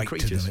fearsome-looking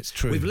creatures. It's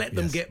true. We've let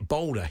them get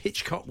bolder.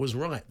 Hitchcock was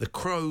right. The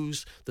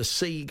crows, the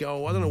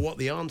seagull. I don't know what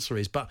the answer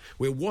is, but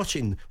we're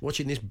watching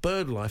this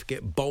bird life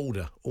get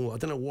bolder. Oh, I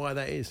don't know why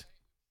that is.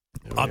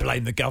 I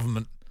blame the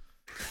government.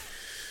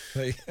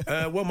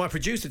 Well, my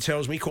producer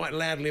tells me quite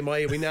loudly in my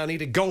ear we now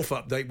need a golf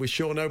update with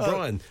Sean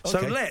O'Brien. Okay.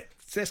 So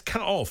let's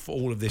cut off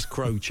all of this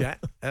crow chat.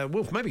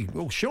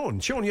 Sean,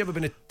 you ever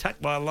been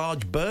attacked by a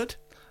large bird?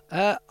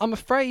 I'm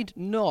afraid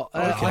not.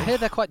 Okay. I hear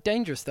they're quite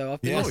dangerous, though.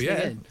 I've been listening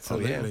in.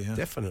 Absolutely, yeah.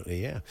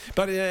 Definitely, yeah.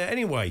 But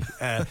anyway,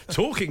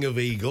 talking of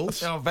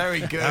eagles... Oh,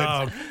 very good.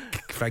 Oh,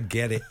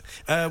 forget it.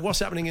 What's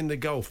happening in the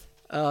golf?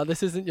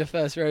 This isn't your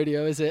first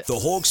rodeo, is it? The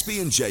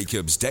Hawksbee and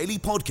Jacobs Daily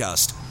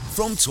Podcast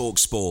from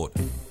TalkSport.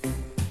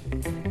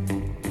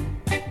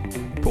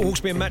 Paul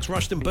Hawksbee and Max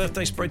Rushton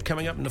birthday spread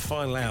coming up in the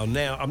final hour.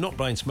 Now, I'm not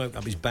blowing smoke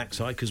up his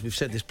backside because we've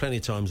said this plenty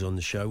of times on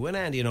the show. When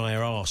Andy and I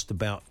are asked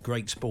about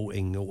great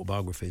sporting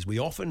autobiographies, we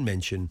often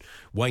mention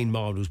Wayne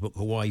Mardle's book,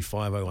 Hawaii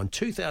 501.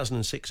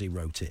 2006 he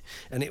wrote it.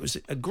 And it was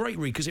a great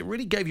read because it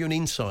really gave you an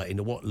insight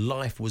into what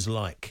life was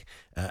like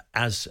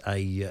as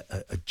a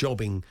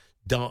jobbing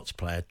darts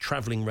player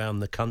travelling around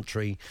the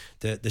country,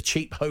 the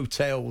cheap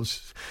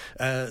hotels,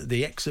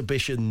 the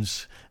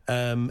exhibitions,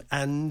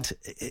 and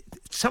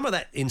some of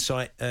that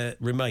insight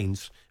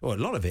remains, or a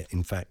lot of it,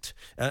 in fact,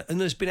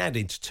 and has been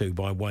added to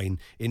by Wayne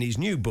in his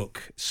new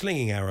book,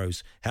 Slinging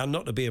Arrows, How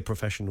Not to Be a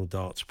Professional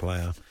Darts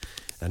Player.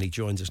 And he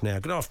joins us now.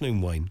 Good afternoon,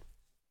 Wayne.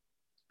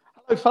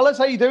 Hello, fellas.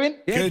 How you doing?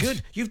 Yeah,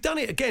 good. You've done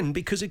it again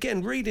because,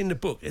 again, reading the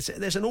book,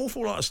 there's an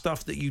awful lot of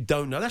stuff that you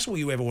don't know. That's all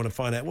you ever want to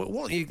find out.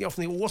 What you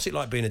often think, what's it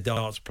like being a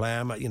darts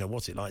player? You know,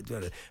 what's it like?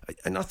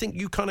 And I think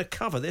you kind of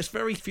cover. There's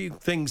very few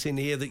things in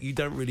here that you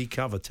don't really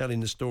cover, telling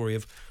the story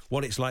of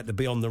what it's like to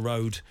be on the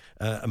road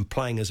and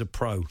playing as a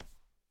pro.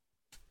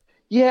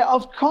 Yeah,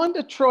 I've kind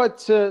of tried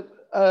to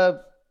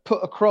put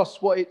across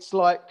what it's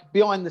like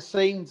behind the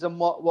scenes and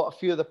what a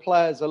few of the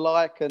players are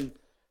like, and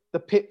the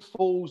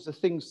pitfalls, the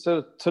things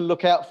to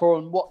look out for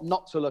and what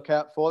not to look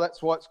out for.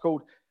 That's why it's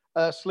called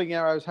Slinging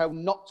Arrows, How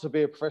Not to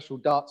Be a Professional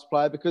Darts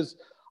Player, because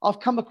I've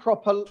come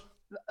across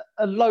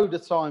a load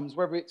of times,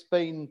 whether it's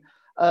been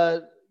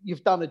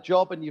you've done a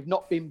job and you've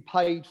not been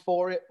paid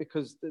for it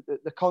because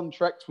the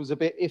contract was a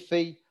bit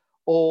iffy,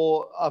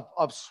 or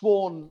I've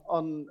sworn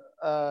on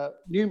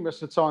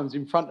numerous of times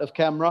in front of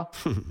camera.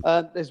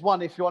 There's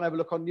one, if you want to have a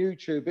look on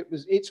YouTube,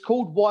 it's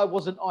called Why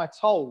Wasn't I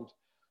Told?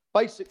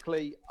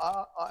 Basically,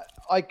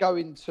 I go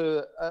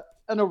into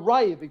an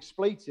array of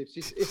expletives.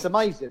 It's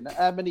amazing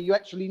how many you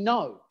actually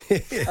know. And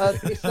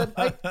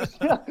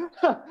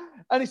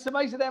it's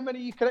amazing how many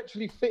you can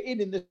actually fit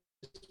in the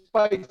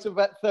space of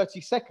about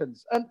 30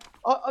 seconds. And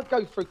I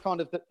go through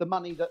kind of the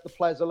money that the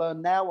players will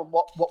earn now and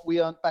what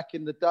we earned back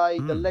in the day,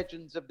 the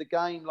legends of the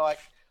game,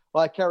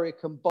 like Eric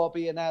and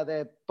Bobby, and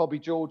how Bobby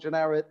George and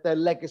how their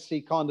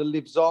legacy kind of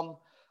lives on.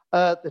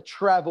 The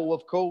travel,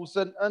 of course,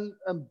 and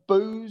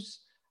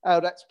booze. How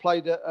that's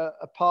played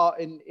a part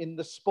in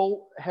the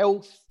sport,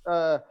 health,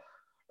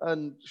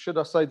 and should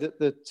I say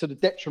that to the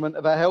detriment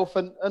of our health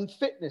and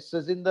fitness,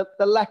 as in the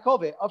lack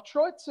of it. I've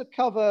tried to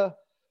cover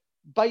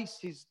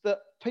bases that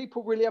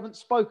people really haven't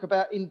spoke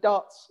about in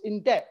darts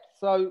in depth.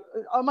 So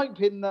I'm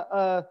hoping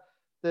that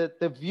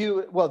the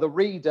viewer, the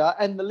reader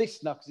and the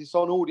listener, because it's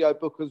on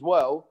audiobook as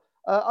well,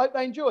 I hope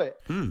they enjoy it.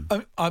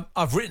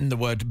 I've written the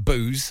word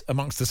booze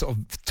amongst the sort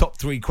of top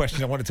three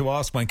questions I wanted to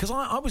ask, Wayne, because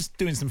I was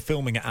doing some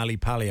filming at Ali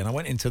Pali and I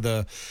went into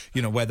the,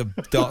 where the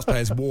darts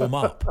players warm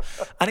up.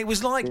 And it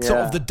was like sort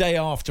of the day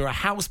after a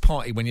house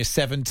party when you're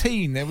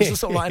 17. There was a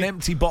sort of like an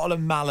empty bottle of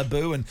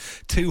Malibu and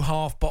 2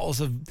 half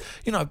bottles of,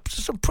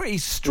 some pretty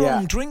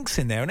strong drinks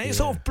in there. And it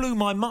sort of blew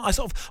my mind.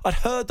 I'd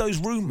heard those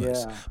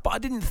rumours, but I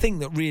didn't think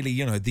that really,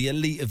 the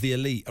elite of the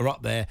elite are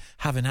up there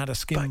having had a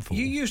skinful.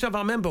 You used to have, I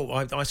remember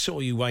I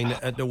saw you, Wayne,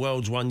 at the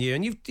Worlds one year,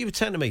 and you were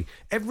telling me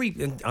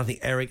and I think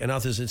Eric and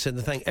others had said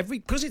the thing,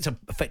 because it's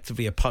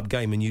effectively a pub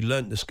game and you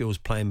learnt the skills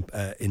playing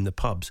in the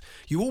pubs,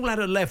 you all had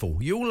a level.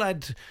 You all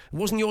had,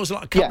 wasn't yours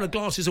like a couple of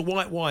glasses of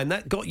white wine?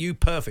 That got you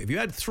perfect. If you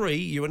had 3,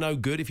 you were no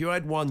good. If you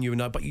had 1, you were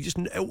no, but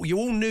you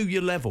all knew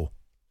your level.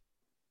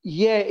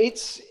 Yeah,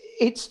 it's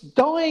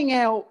dying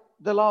out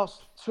the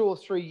last 2 or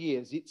 3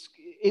 years.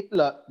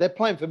 Look, they're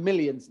playing for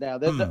millions now.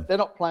 They're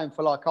not playing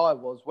for like I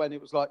was when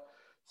it was like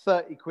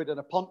 30 quid and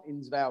a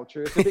Pontins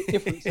voucher. It's a bit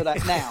different to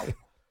that now.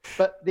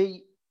 But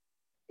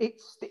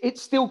it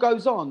still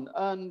goes on.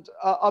 And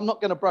I'm not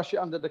going to brush it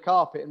under the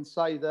carpet and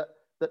say that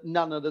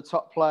none of the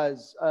top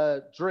players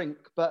drink,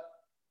 but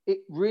it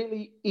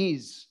really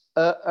is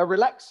a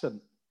relaxant.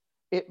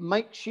 It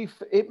makes you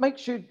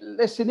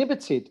less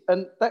inhibited,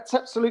 and that's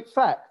absolute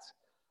fact.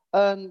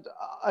 And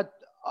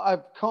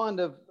I've kind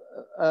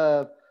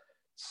of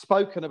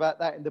spoken about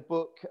that in the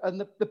book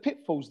and the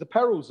pitfalls, the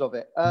perils of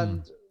it.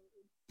 And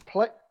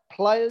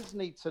players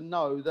need to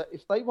know that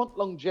if they want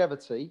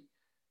longevity,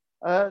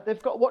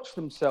 they've got to watch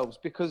themselves,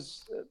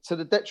 because to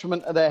the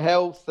detriment of their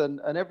health and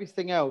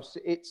everything else,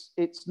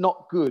 it's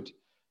not good.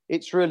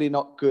 It's really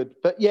not good.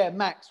 But yeah,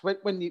 Max,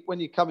 when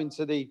you come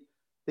into the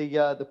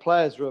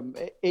players' room,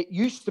 it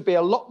used to be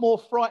a lot more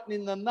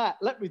frightening than that.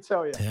 Let me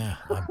tell you. Yeah,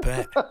 I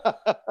bet.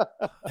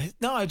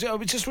 No, it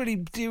just really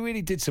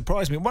did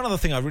surprise me. One other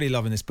thing I really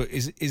love in this book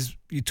is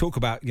you talk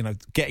about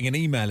getting an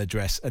email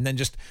address and then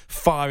just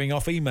firing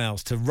off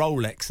emails to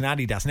Rolex and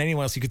Adidas and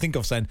anyone else you could think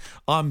of, saying,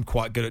 "I'm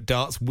quite good at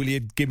darts. Will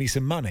you give me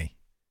some money?"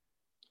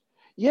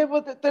 Yeah,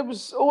 well, there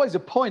was always a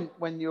point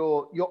when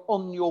you're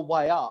on your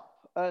way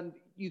up and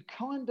you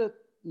kind of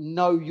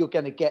know you're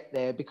going to get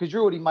there because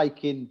you're already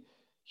making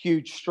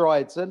huge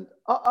strides. And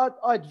I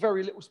had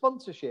very little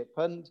sponsorship,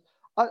 and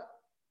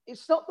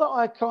it's not that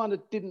I kind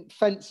of didn't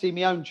fancy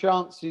my own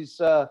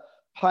chances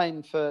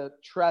paying for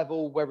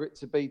travel, whether it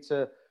to be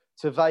to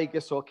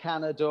Vegas or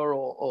Canada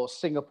or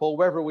Singapore,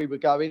 wherever we were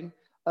going.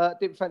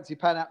 Didn't fancy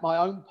paying out my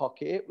own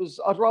pocket. It was,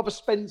 I'd rather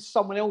spend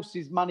someone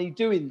else's money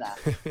doing that.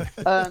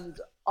 And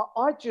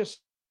I just,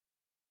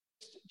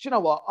 do you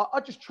know what? I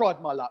just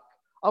tried my luck.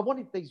 I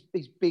wanted these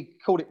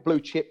big, call it blue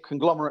chip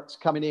conglomerates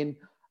coming in.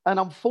 And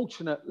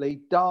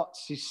unfortunately,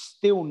 darts is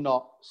still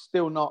not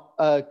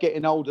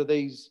getting hold of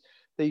these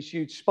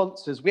huge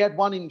sponsors. We had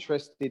one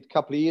interested a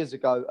couple of years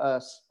ago,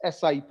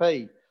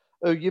 SAP,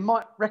 who you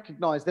might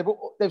recognise.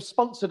 They've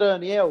sponsored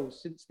Ernie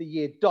Els since the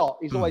year dot.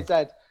 He's always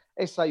had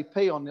SAP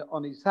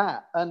on his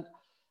hat. And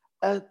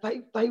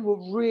they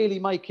were really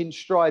making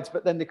strides,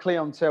 but then the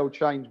clientele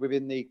changed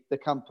within the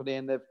company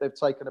and they've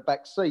taken a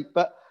back seat.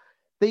 But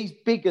these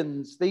big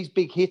uns, these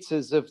big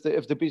hitters of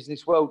the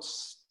business world,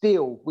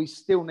 we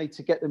still need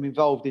to get them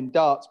involved in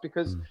darts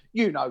because,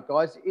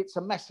 guys, it's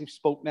a massive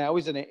sport now,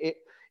 isn't it?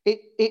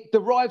 It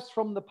derives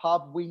from the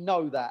pub, we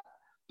know that,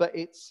 but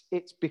it's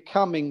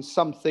becoming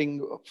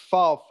something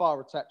far,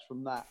 far attached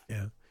from that.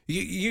 Yeah.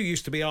 You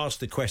used to be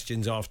asked the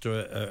questions after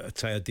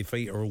a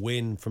defeat or a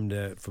win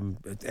from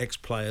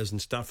ex-players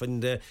and stuff,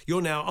 and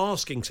you're now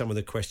asking some of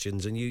the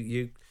questions, and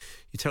you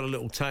tell a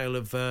little tale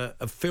of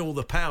Phil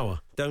the Power,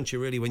 don't you?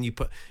 Really, when you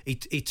he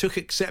took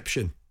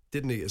exception,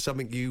 didn't he? It's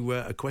something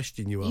a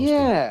question you asked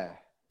him.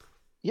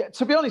 Yeah.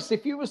 To be honest,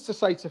 if you was to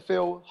say to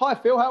Phil, "Hi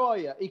Phil, how are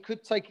you?" he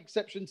could take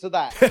exception to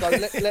that. So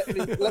let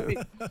me.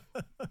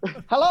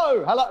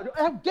 Hello.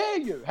 How dare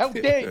you?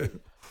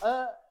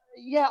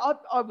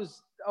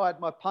 I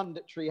had my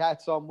punditry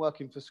hat on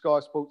working for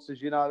Sky Sports,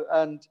 as you know,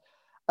 and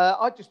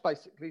I just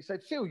basically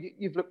said, Phil,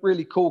 you've looked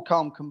really cool,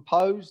 calm,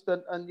 composed,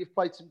 and you've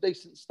played some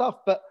decent stuff,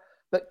 but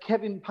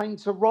Kevin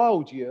Painter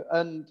riled you,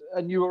 and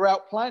you were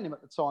outplaying him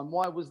at the time.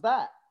 Why was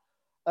that?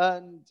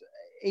 And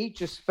he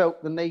just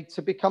felt the need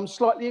to become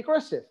slightly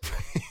aggressive.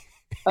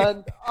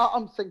 And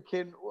I'm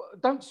thinking,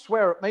 don't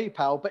swear at me,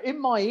 pal, but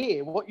in my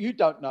ear, what you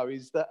don't know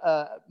is that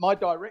my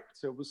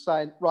director was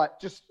saying, right,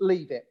 just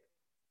leave it.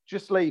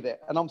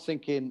 And I'm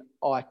thinking,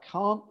 I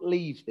can't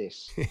leave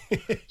this.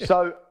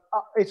 So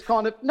it's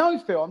kind of, no,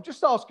 Phil, I'm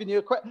just asking you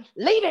a question.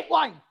 Leave it,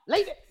 Wayne.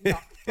 Leave it. No,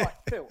 right,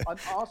 Phil, I'm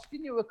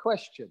asking you a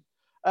question.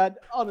 And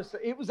honestly,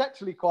 it was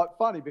actually quite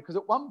funny because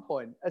at one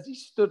point, as he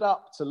stood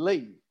up to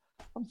leave,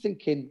 I'm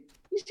thinking,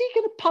 is he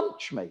going to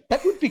punch me?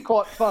 That would be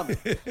quite funny.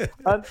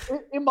 And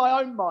in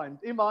my own mind,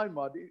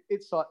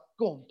 it's like,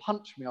 go on,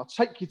 punch me. I'll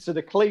take you to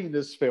the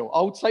cleaners, Phil.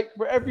 I'll take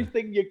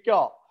everything you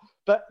got.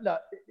 But look,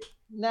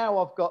 now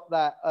I've got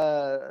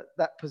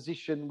that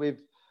position with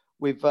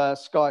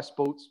Sky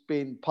Sports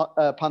being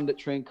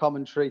punditry and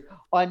commentary.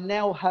 I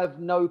now have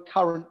no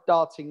current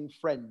darting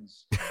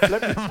friends.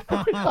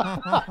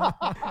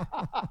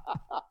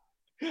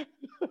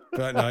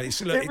 But no,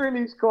 it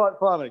really is quite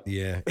funny.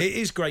 Yeah, it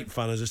is great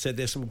fun. As I said,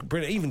 there's some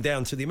brilliant, even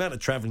down to the amount of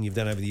travelling you've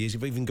done over the years.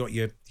 You've even got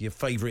your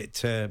favourite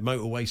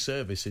motorway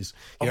services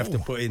you have to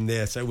put in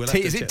there. So we'll have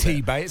to is it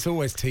T-Bay? It's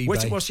always T-Bay. You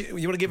want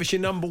to give us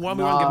your number one?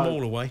 We won't give them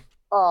all away.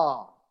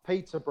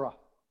 Peterborough.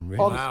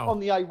 Really? On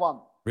the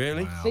A1.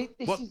 Really? Wow. See,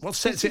 what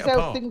sets it apart?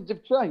 apart? Things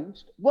have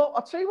changed. Well,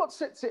 I'll tell you what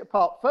sets it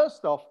apart.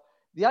 First off,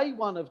 the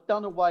A1 have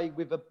done away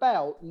with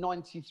about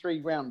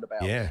 93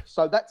 roundabouts. Yeah.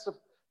 So that's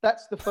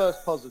the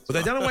first positive. Well,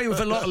 they've done away with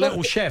a lot of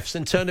little chefs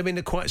and turned them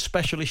into quite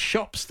specialist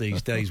shops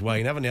these days,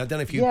 Wayne, haven't they? I don't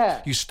know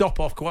if you stop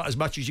off quite as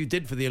much as you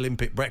did for the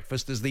Olympic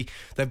breakfast as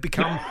they've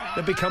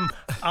become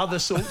other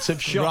sorts of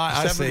shops, right,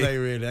 haven't they,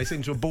 really? They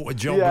seem to have bought a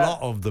job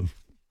lot of them.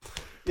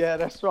 Yeah,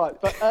 that's right.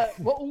 But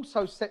what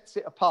also sets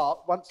it apart,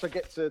 once I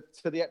get to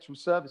the actual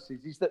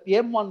services, is that the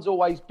M1's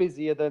always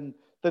busier than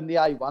the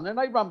A1, and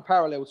they run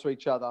parallel to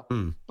each other.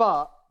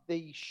 But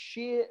the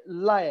sheer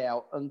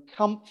layout and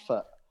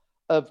comfort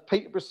of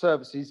Peterborough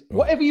services,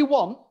 whatever you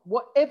want,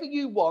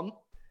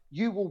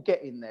 you will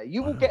get in there.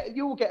 You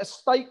will get a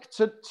steak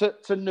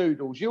to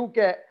noodles. You'll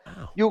get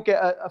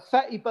a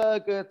fatty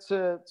burger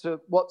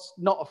to what's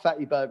not a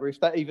fatty burger, if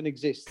that even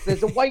exists.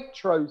 There's a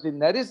Waitrose in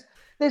there.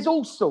 There's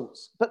all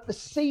sorts, but the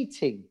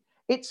seating,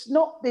 it's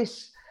not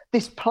this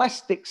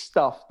plastic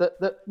stuff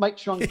that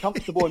makes you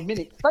uncomfortable in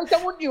minutes. They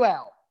don't want you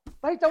out.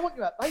 They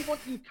want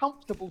you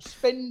comfortable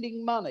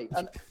spending money.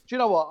 And do you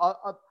know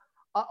what?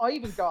 I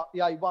even go up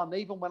the A1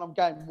 even when I'm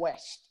going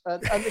west,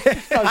 and it's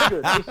just no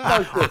good. It's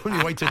no good. On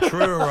your way to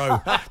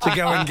Truro to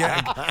go and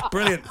get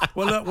brilliant.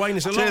 Well, look, Wayne,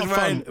 it's a lot of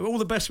fun. All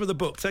the best with the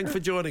book. Thanks for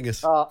joining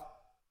us.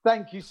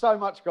 Thank you so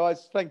much,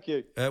 guys. Thank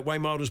you.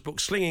 Wayne Milder's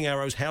book, Slinging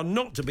Arrows, How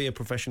Not to Be a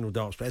Professional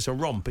Darts Player. It's a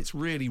romp. It's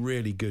really,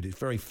 really good. It's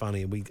very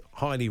funny, and we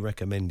highly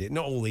recommend it.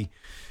 Not all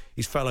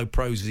his fellow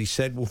pros, as he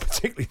said, will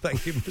particularly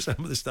thank him for some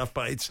of the stuff,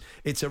 but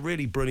it's a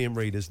really brilliant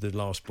read, as the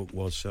last book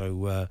was.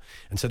 So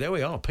there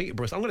we are,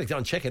 Peterborough. I'm going to go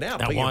and check it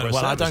out.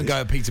 Well, I don't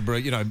go to Peterborough,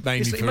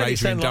 mainly for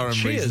Adrian Durham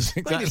reasons.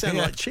 Exactly. Made it sound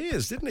like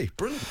Cheers, didn't he?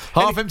 Brilliant.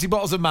 Half-empty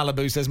bottles of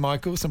Malibu, says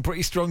Michael. Some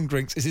pretty strong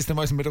drinks. Is this the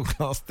most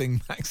middle-class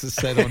thing Max has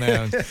said on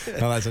air?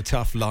 That's a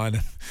tough line.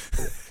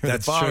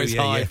 That's the bar true, is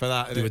high for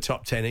that. Do a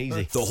top 10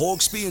 easy. The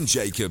Hawksbee and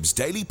Jacobs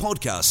Daily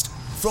Podcast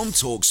from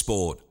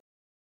TalkSport.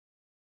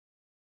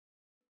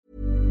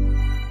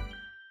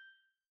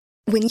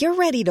 When you're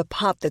ready to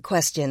pop the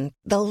question,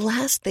 the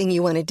last thing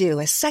you want to do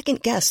is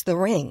second-guess the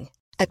ring.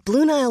 At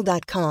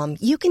BlueNile.com,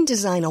 you can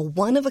design a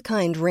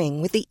one-of-a-kind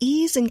ring with the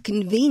ease and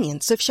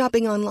convenience of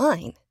shopping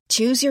online.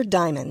 Choose your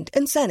diamond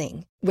and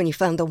setting. When you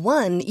find the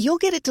one, you'll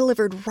get it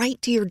delivered right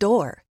to your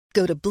door.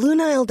 Go to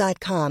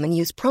BlueNile.com and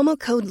use promo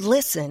code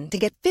LISTEN to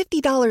get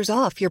 $50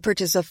 off your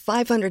purchase of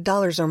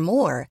 $500 or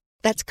more.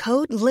 That's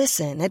code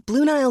LISTEN at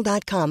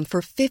BlueNile.com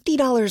for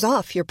 $50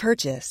 off your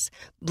purchase.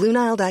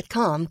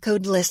 BlueNile.com,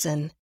 code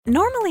LISTEN.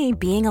 Normally,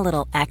 being a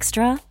little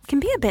extra can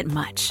be a bit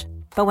much,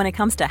 but when it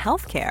comes to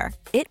healthcare,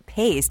 it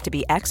pays to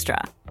be extra.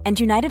 And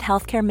United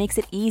Healthcare makes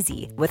it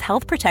easy with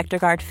Health Protector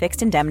Guard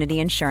fixed indemnity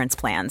insurance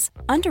plans.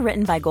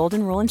 Underwritten by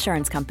Golden Rule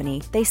Insurance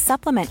Company, they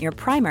supplement your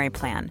primary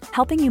plan,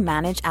 helping you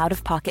manage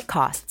out-of-pocket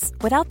costs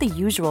without the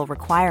usual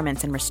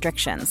requirements and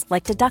restrictions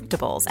like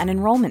deductibles and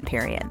enrollment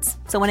periods.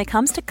 So when it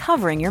comes to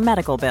covering your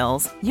medical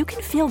bills, you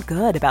can feel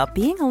good about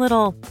being a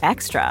little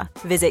extra.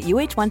 Visit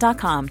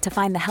uh1.com to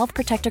find the Health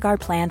Protector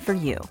Guard plan for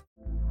you.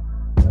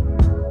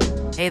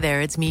 Hey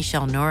there, it's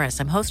Michelle Norris.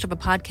 I'm host of a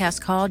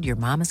podcast called Your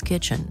Mama's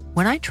Kitchen.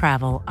 When I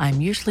travel, I'm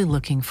usually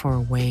looking for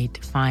a way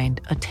to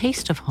find a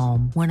taste of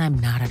home when I'm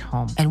not at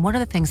home. And one of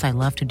the things I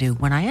love to do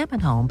when I am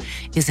at home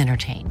is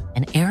entertain.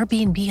 And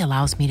Airbnb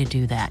allows me to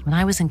do that. When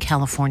I was in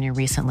California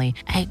recently,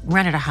 I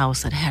rented a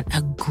house that had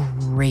a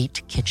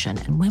great kitchen.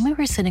 And when we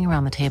were sitting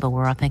around the table, we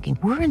were all thinking,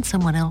 we're in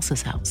someone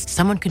else's house.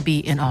 Someone could be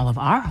in all of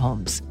our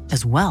homes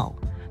as well.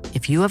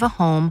 If you have a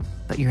home,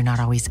 but you're not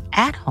always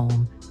at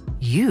home,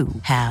 you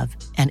have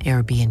an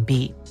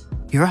Airbnb.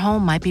 Your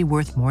home might be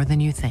worth more than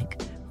you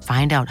think.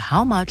 Find out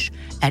how much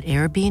at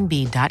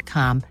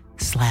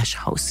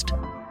airbnb.com/host.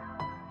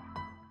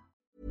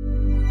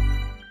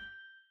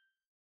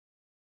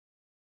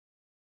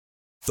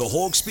 The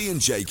Hawksby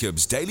and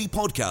Jacobs Daily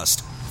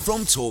Podcast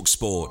from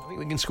TalkSport. I think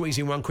we can squeeze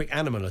in one quick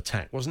animal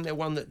attack. Wasn't there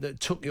one that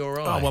took your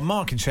eye? Oh, well,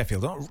 Mark in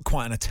Sheffield, not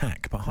quite an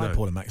attack, but hi,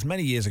 Paul and Max.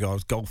 Many years ago, I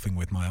was golfing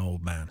with my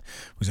old man,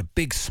 who was a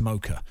big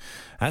smoker.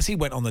 As he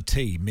went on the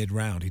tee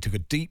mid-round, he took a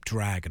deep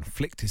drag and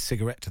flicked his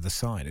cigarette to the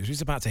side. As he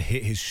was about to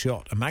hit his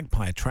shot, a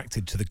magpie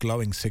attracted to the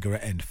glowing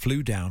cigarette end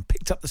flew down,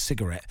 picked up the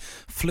cigarette,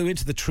 flew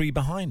into the tree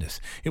behind us.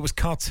 It was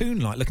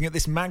cartoon-like, looking at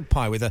this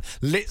magpie with a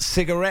lit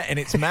cigarette in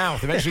its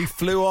mouth. Eventually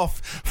flew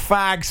off,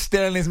 fag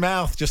still in his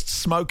mouth, just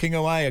smoking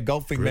away. A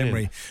golfing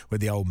memory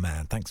with the old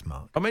man. Thanks,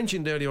 Mark. I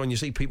mentioned earlier on, you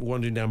see people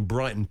wandering down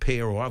Brighton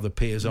Pier or other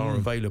piers are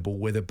available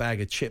with a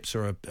bag of chips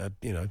or a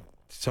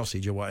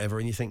sausage or whatever,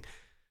 and you think,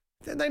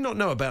 they not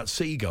know about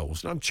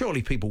seagulls. And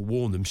surely people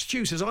warn them.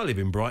 Stu says, I live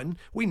in Brighton.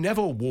 We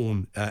never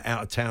warn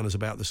out-of-towners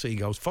about the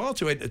seagulls. Far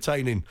too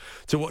entertaining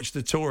to watch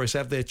the tourists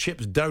have their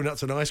chips,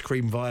 donuts and ice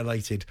cream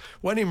violated.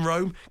 When in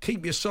Rome,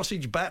 keep your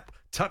sausage bap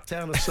tucked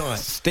down a sight.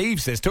 Steve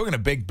says, talking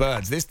of big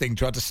birds, this thing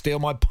tried to steal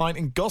my pint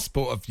in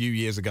Gosport a few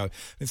years ago.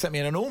 It sent me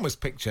an enormous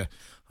picture.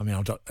 I mean,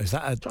 is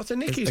that a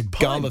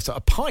gull of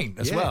a pint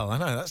as well? I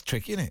know, that's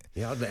tricky, isn't it?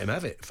 Yeah, I'd let him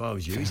have it if I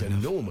was you. He's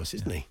enormous,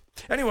 isn't he?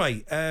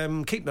 Anyway,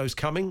 keep those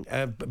coming.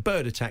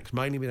 Bird attacks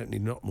mainly. We don't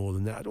need not more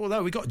than that.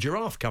 Although we've got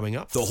giraffe coming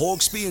up. The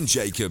Hawksby and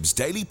Jacobs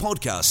Daily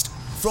Podcast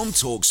from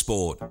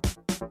TalkSport.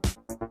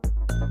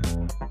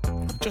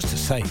 Just to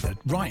say that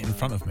right in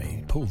front of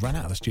me, Paul ran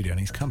out of the studio and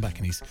he's come back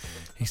and he's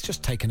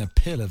just taken a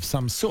pill of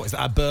some sort. Is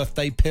that a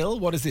birthday pill?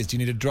 What is this? Do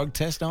you need a drug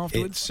test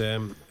afterwards?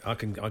 It's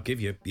I'll give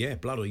you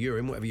blood or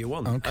urine, whatever you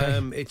want. Okay.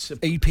 It's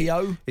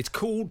EPO. It's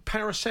called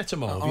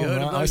paracetamol. Have you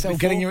heard of those before?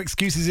 Getting your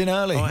excuses in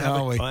early.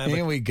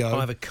 Here we go.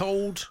 I have a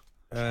cold.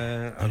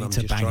 I need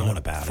to bang on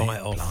about it.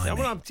 Off.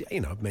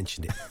 I've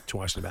mentioned it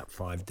twice in about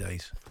 5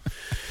 days.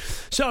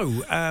 So,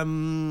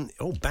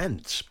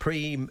 Bants,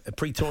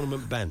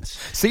 pre-tournament Bants.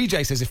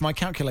 CJ says, if my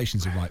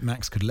calculations are right,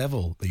 Max could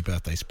level the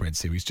birthday spread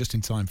series just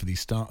in time for the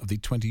start of the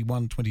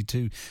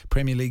 21-22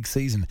 Premier League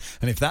season.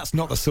 And if that's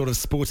not the sort of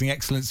sporting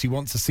excellence you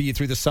want to see you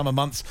through the summer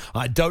months,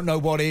 I don't know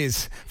what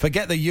is.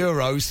 Forget the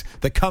Euros.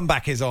 The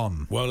comeback is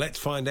on. Well, let's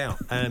find out.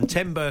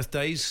 10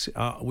 birthdays.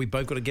 We've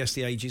both got to guess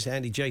the ages.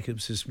 Andy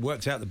Jacobs has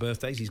worked out the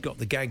birthdays. He's got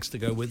the gags to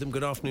go with them.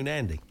 Good afternoon,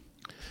 Andy.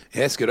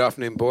 Yes, good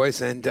afternoon,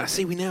 boys. And I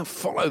see we now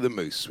follow the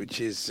moose,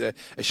 which is a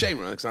shame,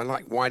 because I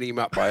like winding him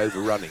up by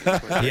overrunning.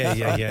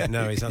 Yeah.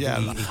 No,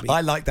 I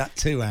like that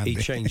too, Andy.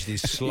 He changed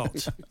his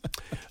slot.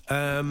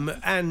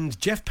 And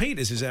Jeff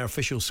Peters is our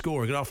official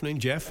scorer. Good afternoon,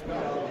 Jeff.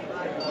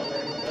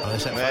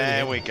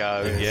 There we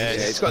go. Yeah,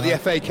 he's got the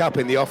FA Cup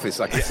in the office,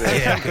 I can see.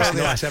 It's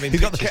nice having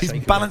he's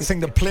balancing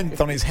the plinth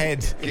on his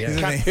head.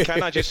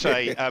 Can I just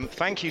say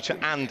thank you to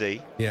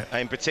Andy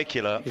in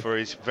particular for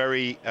his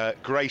very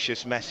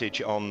gracious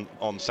message on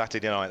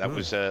Saturday night. That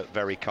was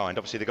very kind.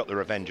 Obviously, they got the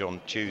revenge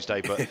on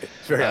Tuesday, but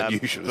it's very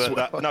unusual.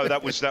 But as well.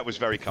 That was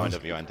very kind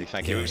of you, Andy.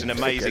 Thank you. It was an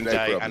amazing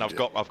day, and I've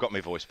got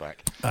my voice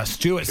back.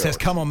 Stuart says,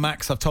 "Come on,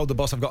 Max. I've told the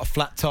boss I've got a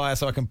flat tyre,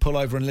 so I can pull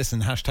over and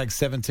listen."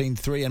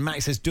 #17.3. And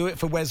Max says, "Do it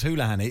for Wes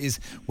Hoolahan." It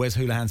is Wes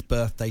Hoolahan's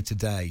birthday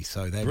today,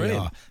 so there we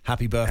are.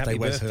 Happy birthday,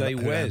 Wes.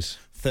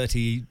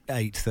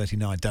 38,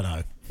 39, don't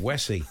know.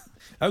 Wessie.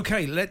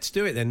 Okay, let's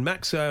do it then,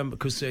 Max,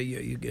 because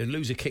your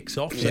loser kicks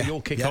off, so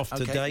you'll kick off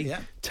today. Yeah.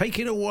 Take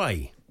it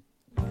away.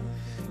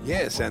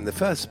 Yes, and the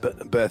first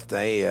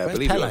birthday,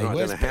 believe Pele? it or not, I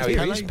don't know how he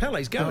is.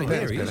 Pele's going.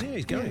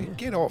 He's going.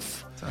 Get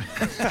off.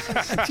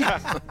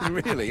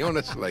 Really,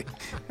 honestly.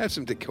 Have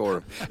some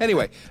decorum.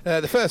 Anyway,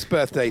 the first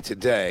birthday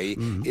today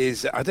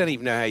is, I don't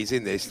even know how he's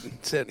in this,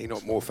 certainly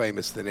not more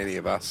famous than any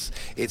of us.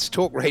 It's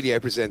talk radio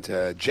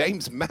presenter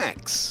James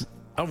Max.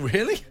 Oh,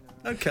 really?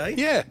 Okay.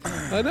 Yeah,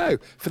 I know.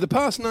 For the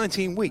past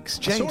 19 weeks,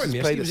 James has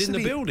played he was in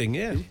the building,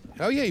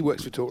 Oh, yeah, he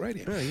works for Talk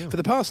Radio. For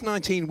the past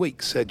 19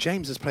 weeks,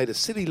 James has played a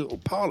silly little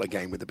parlour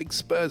game with a big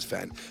Spurs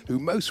fan who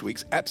most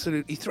weeks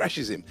absolutely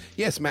thrashes him.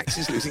 Yes, Max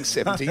is losing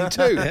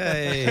 17-2.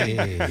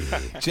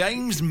 Hey.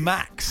 James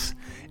Max.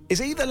 Is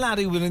he the lad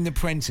who was in The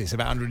Apprentice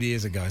about 100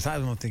 years ago? Is that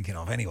what I'm thinking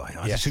of? Anyway,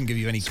 I just shouldn't give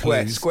you any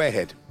clues.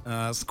 Squarehead.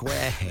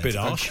 Squarehead. Bit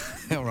harsh.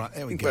 All right,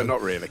 there we go. Well,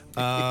 not really. It's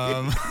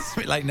a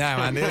bit late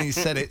now, Andy. He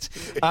said it.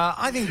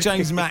 I think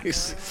James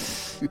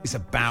Max is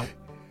about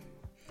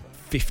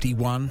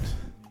 51.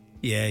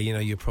 Yeah,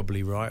 you're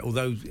probably right.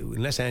 Although,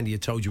 unless Andy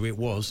had told you it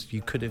was,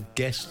 you could have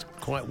guessed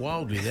quite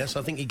wildly there. So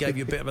I think he gave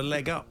you a bit of a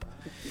leg up.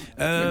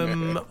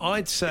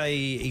 I'd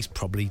say he's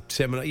probably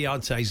similar. Yeah,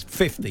 I'd say he's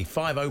 50.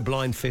 50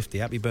 blind 50.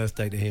 Happy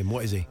birthday to him.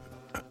 What is he?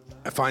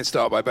 A fine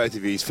start by both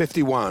of you. He's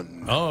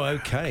 51. Oh,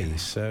 okay.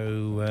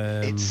 So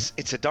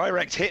it's a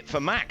direct hit for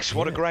Max.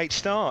 What a great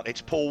start.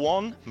 It's Paul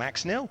 1,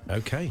 Max 0.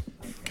 Okay.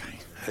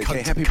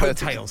 Happy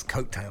birthday.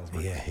 Coattails.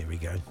 Yeah, here we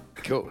go.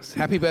 Of course.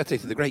 Happy birthday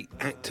to the great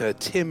actor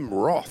Tim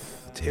Roth.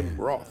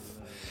 Roth.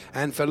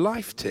 And for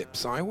life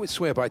tips, I always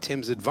swear by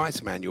Tim's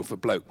advice manual for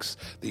blokes,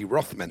 the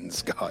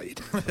Rothman's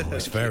Guide.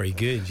 It's very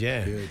good,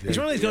 yeah. He's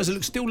one of those guys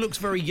that still looks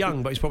very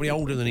young, but he's probably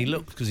older than he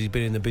looks because he's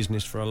been in the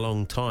business for a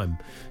long time.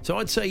 So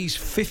I'd say he's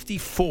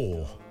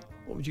 54.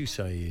 What would you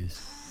say he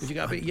is? Would you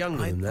go a bit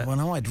younger than that? Well,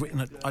 no, I'd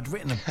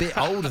written a bit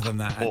older than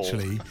that,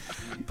 actually.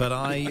 But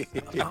I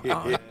what?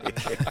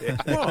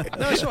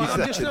 No, it's all right.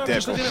 I'm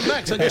just looking at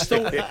Max. I just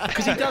thought,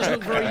 because he does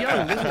look very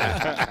young, doesn't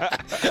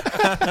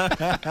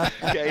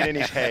he? Getting in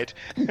his head.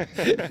 What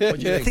do you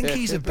think? I think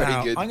he's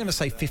about, I'm going to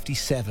say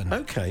 57.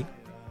 Okay.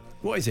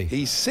 What is he?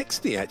 He's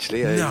 60,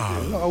 actually. No.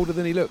 A lot older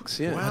than he looks,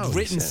 yeah. Wow, I'd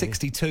written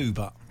 62,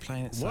 but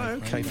playing it safe. Well,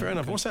 okay, fair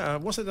enough. What's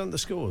that done to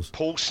scores?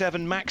 Paul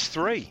 7, Max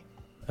 3.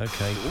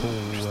 Okay,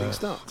 interesting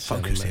start.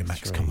 Focus here,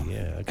 Max. Come on.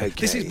 Yeah, okay.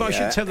 This is. I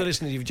should tell the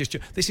listeners.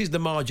 This is the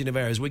margin of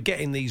errors. We're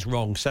getting these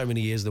wrong so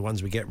many years. The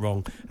ones we get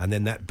wrong, and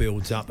then that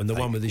builds up. And the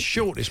one with the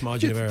shortest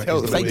margin of error.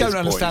 If they don't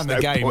understand the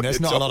game,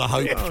 there's not a lot of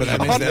hope for them,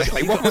 is there?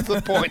 Honestly, what was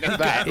the point of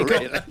that?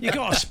 You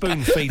got to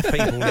spoon feed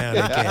people now and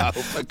again.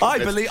 I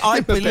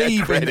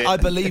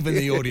believe in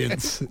the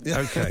audience.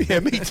 Okay.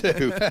 Yeah, me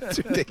too. That's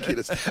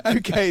ridiculous.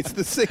 Okay, it's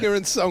the singer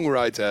and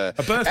songwriter.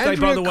 A birthday,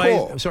 by the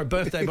way. Sorry,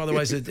 birthday, by the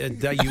way, is the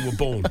day you were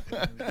born.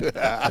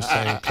 Just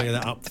clear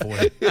that up for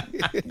you.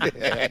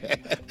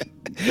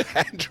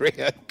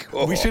 Andrea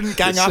Corr. We shouldn't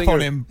gang up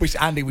on him.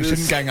 Andy, we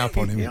shouldn't gang up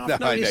on him. No, I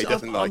know he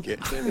doesn't like it.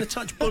 I'm feeling a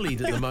touch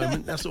bullied at the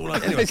moment. That's all.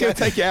 Anyway, he's going to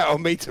take it out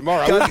on me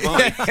tomorrow. I wouldn't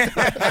mind.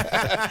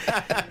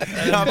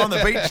 I'm on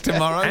the beach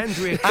tomorrow.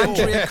 Andrea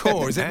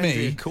Corr. Is it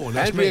me?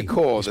 Andrea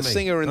Corr, the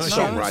singer and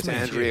songwriter.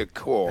 Andrea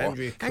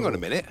Corr. Hang on a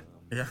minute.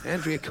 Yeah.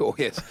 Andrea Corr,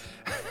 yes.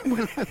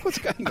 What's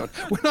going on?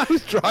 When I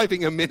was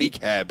driving a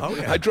minicab,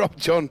 I dropped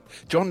John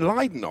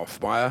Lydon off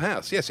by our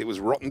house. Yes, it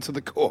was rotten to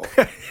the core.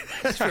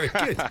 That's very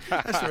good.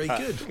 That's very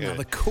good. Now,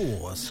 the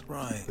Corrs,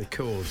 right. The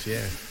Corrs,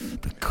 yeah.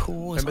 The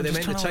Corrs. Remember them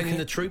entertaining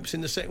the troops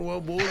in the Second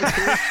World War?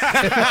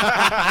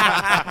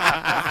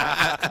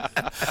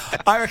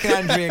 I reckon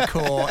Andrea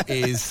Corr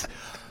is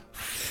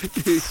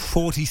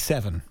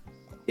 47.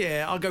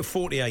 Yeah, I'll go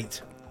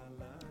 48.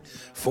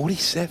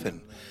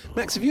 47?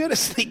 Max, have you had a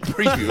sneak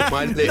preview of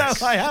my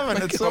list? No, I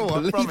haven't at all.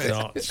 I promise.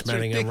 Start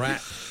smelling a rat.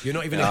 You're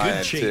not even a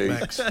good cheat,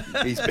 Max.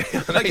 He's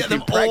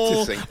been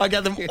practicing. I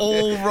get them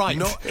all right.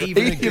 Not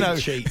even a good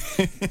cheat.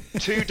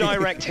 2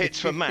 direct hits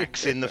for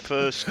Max in the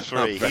first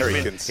 3.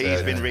 He's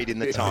been reading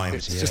the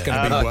Times. It's just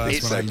going to be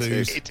worse when I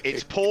lose.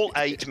 It's Paul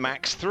 8,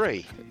 Max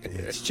 3.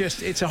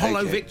 It's a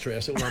hollow victory.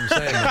 That's all I'm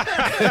saying.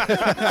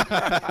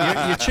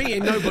 You're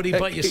cheating nobody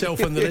but yourself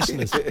and the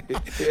listeners. Do you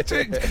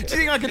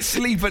think I could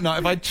sleep at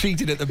night if I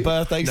cheated at the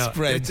birthday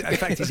spread? The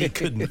fact is he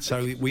couldn't,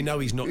 so we know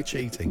he's not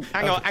cheating.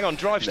 Hang on.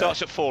 Drive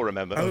starts at 4,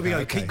 remember? Oh, we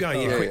go. Keep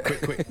going.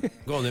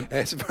 Quick. Go on then.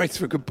 It's a very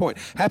good point.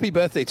 Happy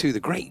birthday to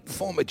the great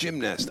former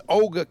gymnast,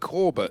 Olga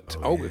Korbut.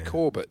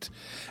 Korbut.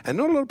 And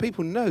not a lot of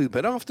people know,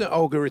 but after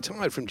Olga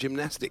retired from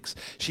gymnastics,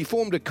 she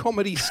formed a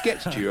comedy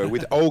sketch duo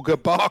with Olga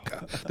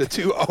Barker, the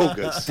two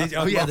Olgas. The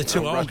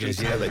two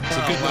Olgas. Yeah, it's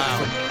a good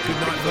night from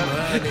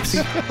her.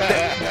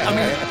 I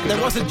mean,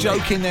 there was a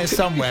joke in there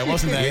somewhere,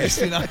 wasn't there?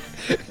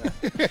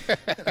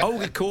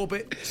 Olga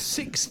Korbut,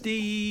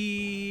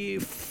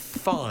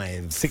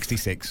 65.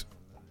 66.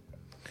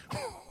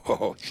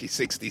 Oh, she's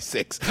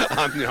 66.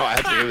 I'm not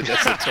happy with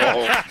this at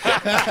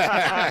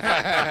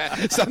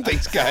all.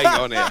 Something's going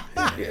on here.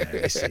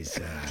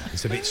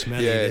 It's a bit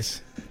smelly.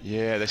 Yes.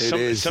 Yeah,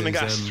 there's something.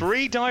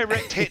 3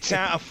 direct hits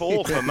out of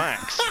 4 for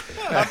Max.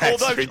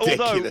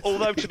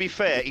 Although to be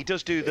fair, he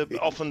does do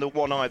often the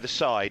one either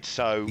side.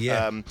 So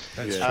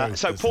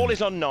so Paul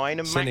is on 9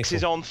 and Max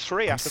is on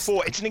 3 after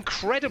 4. It's an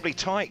incredibly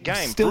tight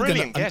game.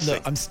 Brilliant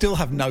guessing. I still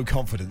have no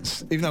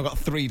confidence, even though I've got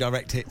 3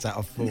 direct hits out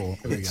of 4.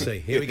 Let's see.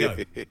 Here we go.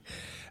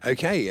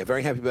 Okay, a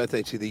very happy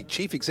birthday to the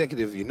Chief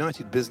Executive of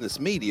United Business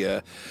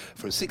Media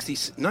from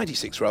 96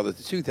 to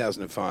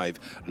 2005,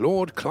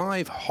 Lord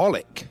Clive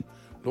Hollick.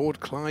 Lord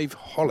Clive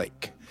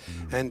Hollick.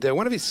 And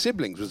one of his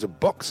siblings was a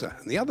boxer,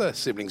 and the other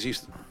siblings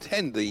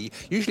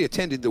usually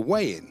attended the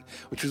weigh-in,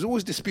 which was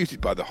always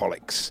disputed by the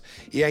Holics.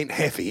 He ain't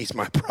heavy, he's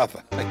my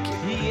brother. Thank you.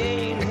 He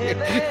ain't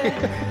heavy.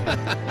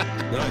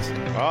 Nice.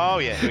 Oh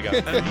yeah, here we go.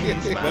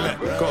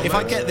 If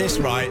I get this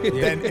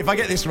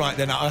right,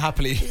 then I'll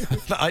happily,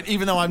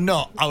 even though I'm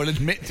not, I will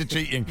admit to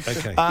cheating.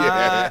 Okay.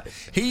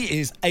 He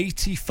is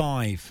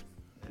 85.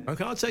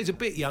 Okay, I'd say he's a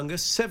bit younger,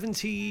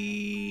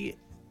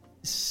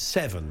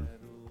 77.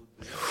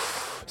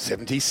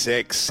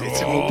 76.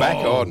 It's all back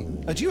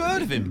on. Had you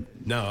heard of him?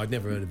 No, I'd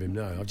never heard of him,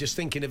 no. I'm just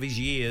thinking of his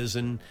years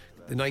and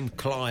the name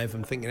Clive.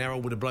 I'm thinking how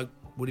old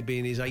would he be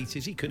in his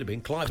 80s? He could have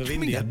been. Clive of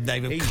India. The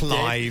name of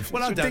Clive.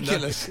 Well, it's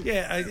ridiculous.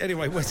 Yeah,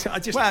 anyway, I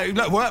just... Well,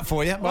 look, work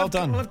for you. Well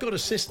done. I've got a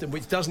system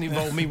which doesn't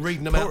involve me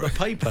reading them out of the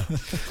paper.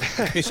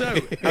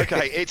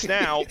 Okay, it's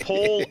now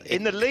Paul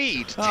in the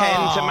lead. 10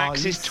 to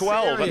Max's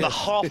 12 at the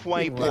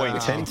halfway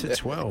point. 10 to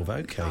 12,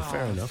 okay,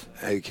 fair enough.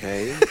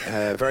 Okay,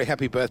 very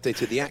happy birthday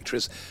to the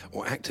actress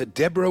or actor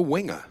Deborah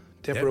Winger.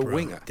 Deborah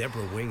Winger.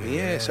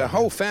 Yes, her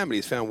whole family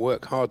has found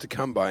work hard to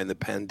come by in the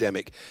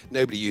pandemic.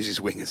 Nobody uses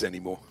wingers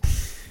anymore.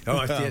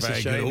 Oh, that's a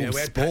shame. We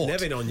had Pat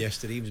Nevin on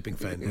yesterday. He was a big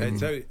fan.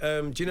 So,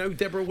 do you know who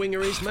Deborah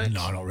Winger is, Max?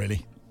 No, not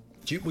really.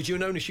 Would you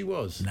have known who she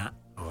was? Nah.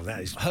 Oh,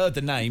 that is... Heard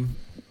the name.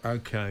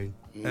 Okay.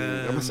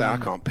 I must say, I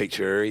can't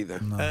picture her either.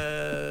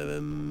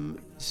 No.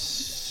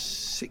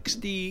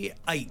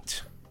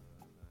 68.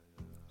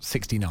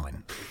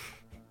 69.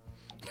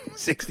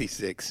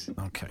 66.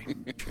 Okay,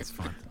 that's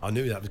fine. I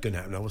knew that was going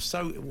to happen.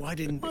 Why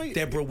didn't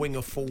Deborah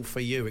Winger fall for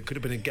you? It could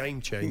have been a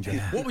game changer.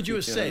 Yeah. What would you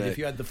have said if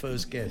you had the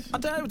first guess? I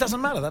don't know. It doesn't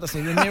matter. That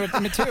doesn't near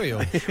the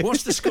material.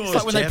 What's the score? It's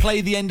like when they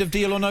play the end of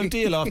Deal or No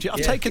Deal after you.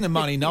 I've taken the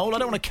money, Noel. I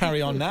don't want to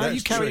carry on now.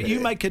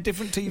 You make a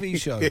different TV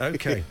show.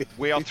 Okay.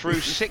 We are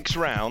through 6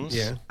 rounds,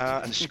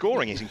 and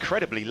scoring is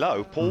incredibly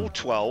low. Paul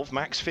 12,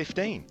 Max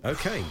 15.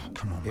 Okay.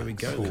 Come on, here we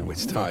go. Oh,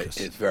 it's tight.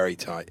 It's very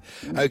tight.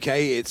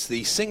 Okay, it's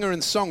the singer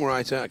and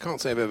songwriter. I can't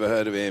say I've ever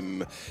heard of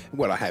him.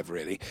 Well, I have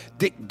really.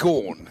 Dick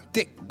Gaughan.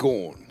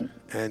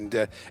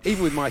 And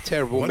even with my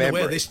terrible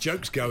memory... where this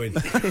joke's going.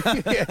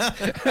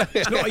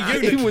 It's not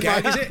a eunuch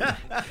gag, is it?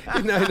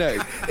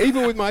 No.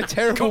 Even with my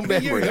terrible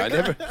memory,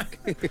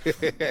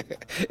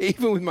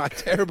 Even with my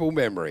terrible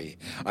memory,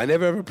 I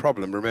never have a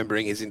problem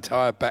remembering his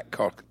entire back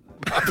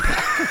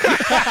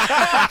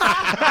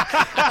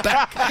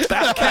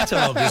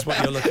catalogue is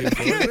what you're looking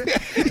for, isn't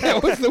it?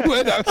 That was the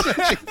word I was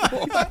searching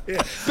for.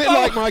 Yeah. Bit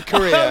like my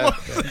career.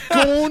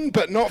 Gone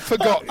but not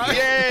forgotten.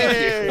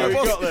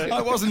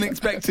 I wasn't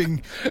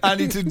expecting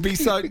Andy to be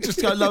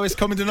just go lowest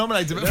common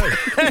denominator. But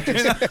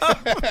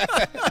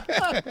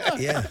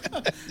yeah.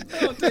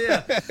 Oh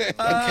dear. Dick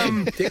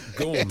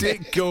Gaughan.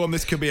 Dick Gaughan.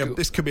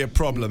 This could be a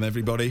problem,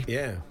 everybody.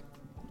 Yeah.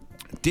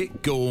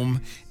 Dick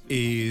Gaughan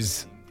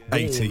is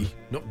 80.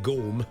 Not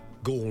Gaughan.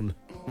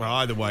 Well,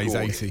 either way, he's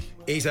 80.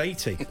 He's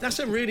 80. That's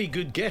a really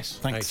good guess,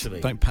 Thanks.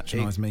 actually. Don't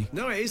patronise me.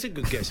 No, it is a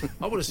good guess.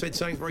 I would have said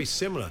something very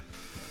similar.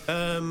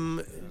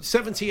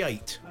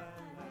 78.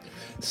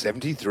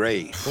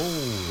 73. Oh,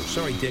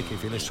 sorry, Dick,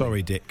 if you're listening.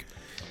 Sorry, Dick.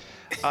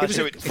 It was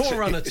a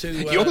forerunner to...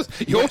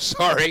 You're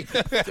sorry.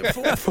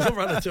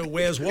 Forerunner to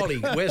Where's Wally?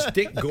 Where's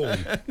Dick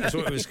Gaughan? That's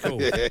what it was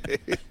called.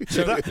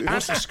 So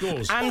what's the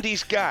scores?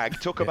 Andy's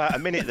gag took about a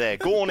minute there.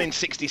 Gaughan in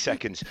 60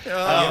 seconds.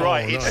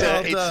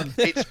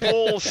 It's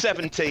Paul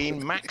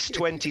 17, Max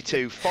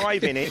 22,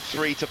 5 in it,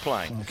 3 to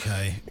play.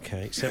 Okay,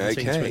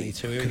 17-22.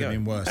 Here we go.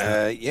 Been worse.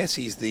 Yes,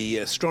 he's the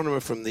astronomer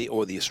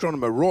the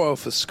Astronomer Royal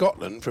for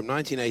Scotland from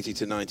 1980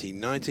 to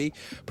 1990,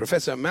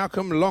 Professor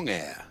Malcolm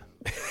Longair.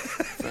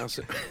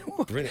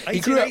 He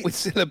grew up with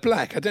Cilla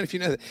Black. I don't know if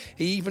you know that.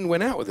 He even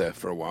went out with her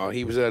for a while.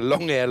 He was a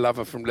long-hair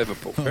lover from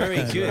Liverpool.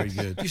 Very good.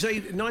 You say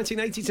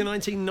 1980 to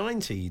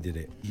 1990 he did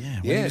it?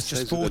 Yeah, he was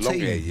just 14. The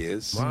long-hair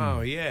years.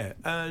 Wow, yeah.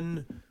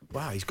 And,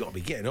 wow, he's got to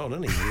be getting on,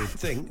 hasn't he, you would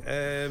think.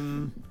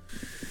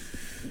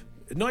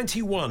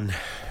 91.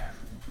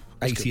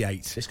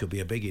 88. This could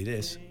be a biggie,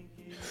 this.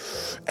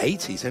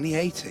 80? He's only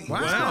 80. Wow.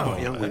 He was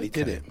quite young when he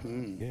did it.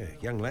 Yeah,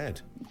 young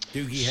lad.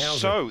 Doogie Howser.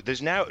 So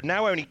there's now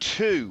only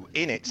 2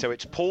 in it. So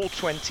it's Paul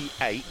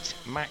 28,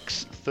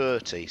 Max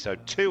 30. So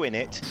 2 in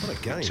it. What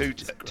a game.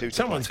 Two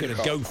Someone's going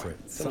to go for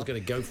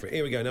it.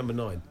 Here we go, number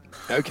 9.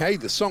 Okay,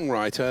 the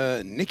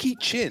songwriter Nicky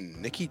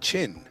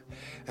Chinn.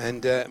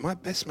 And my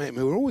best mate,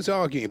 we were always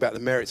arguing about the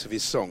merits of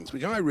his songs,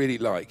 which I really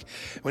like.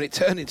 When it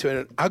turned into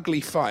an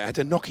ugly fight, I had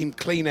to knock him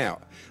clean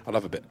out. I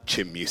love a bit of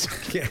Chin music.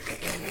 Yeah.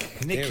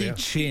 Nicky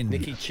Chinn,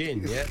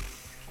 yeah.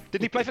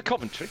 Didn't he play for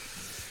Coventry?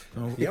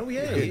 Oh, yeah.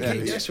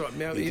 That's right.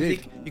 Now,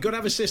 you've got to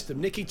have a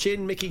system. Nicky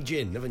Chin, Mickey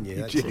Gin, haven't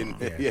you? Gin.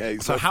 Yeah.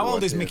 So how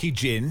old is Mickey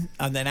Gin?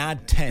 And then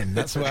add 10.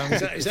 That's where I'm...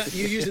 Is that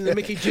you using the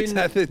Mickey Gin?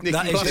 Plus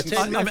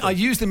 10 I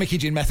use the Mickey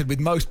Gin method with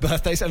most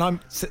birthdays, and I'm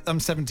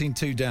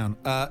 17-2 down.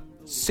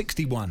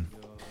 61.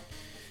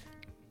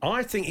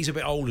 I think he's a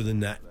bit older than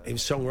that. He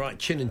was songwriter,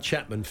 Chin and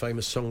Chapman,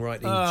 famous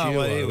songwriting duo.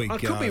 Well, here we I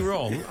go. could be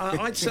wrong.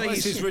 I'd say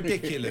This is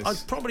ridiculous.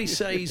 I'd probably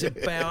say he's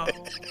about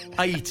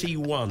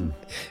 81.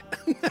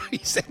 No,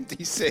 he's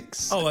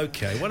 76. Oh,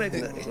 okay. Well,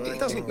 it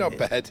doesn't. Not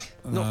bad.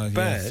 Not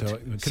bad. So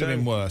it could have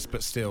been worse,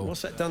 but still.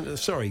 What's that done?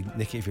 Sorry,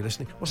 Nicky, if you're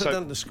listening. What's that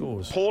done to the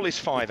scores? Paul is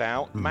 5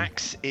 out.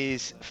 Max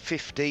is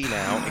 50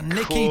 now. It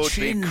Nicky could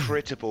Chin. be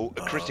critical.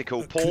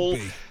 Paul,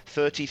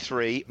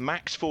 33.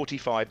 Max,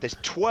 45. There's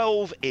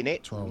 12 in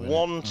it.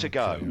 1 to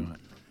go.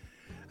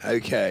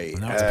 Okay.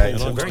 Now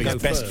it's Paul talking to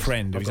his best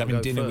friend who he's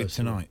having dinner with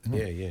tonight.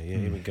 Yeah.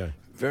 Here we go.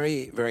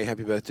 Very, very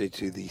happy birthday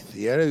to the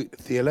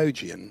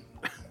theologian.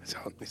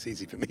 It's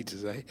easy for me to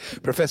say.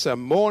 Professor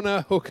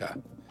Morna Hooker.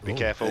 Be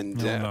careful. And,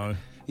 no.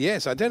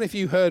 Yes, I don't know if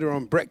you heard her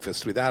on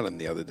Breakfast with Alan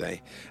the other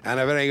day. And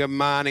a very good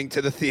morning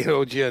to the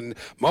theologian,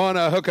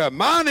 Morna Hooker.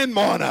 Morning,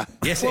 Morna.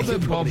 Yes, what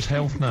about Bob's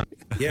health now?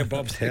 Yeah,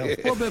 Bob's health.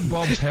 What about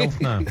Bob's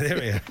health now? There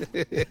we are.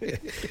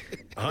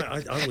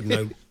 I wouldn't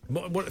know.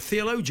 What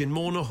theologian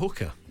Morna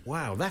Hooker?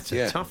 Wow, that's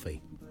a toughie.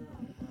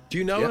 Do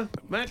you know her,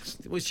 Max?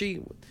 Was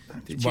she?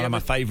 One of my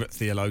favourite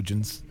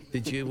theologians.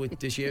 Did you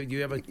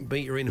ever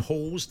meet her in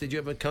halls? Did you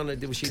ever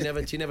did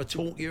she never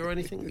taught you or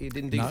anything? You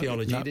didn't do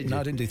theology, did you? No,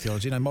 I didn't do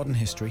theology. No, modern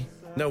history.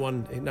 No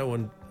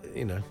one,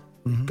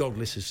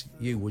 godless as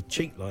you would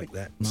cheat like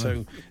that. No.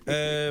 So,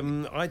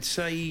 I'd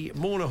say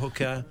Morna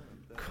Hooker.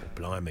 God,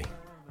 blimey,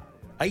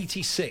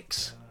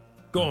 86.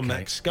 Go on,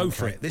 Max. Go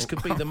for it. This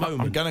could be the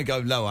moment. I'm going to go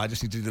lower. I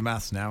just need to do the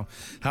maths now.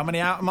 How many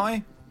out am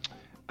I?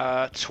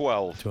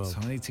 12. So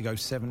I need to go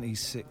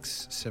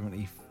 76,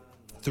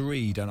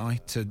 73, don't I,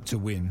 to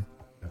win.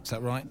 Is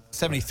that right?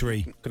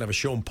 73. Could have a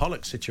Sean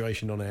Pollock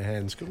situation on our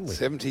hands, couldn't we?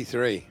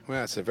 73. Well,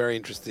 that's a very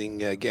interesting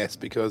guess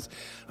because,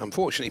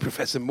 unfortunately,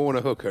 Professor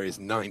Morna Hooker is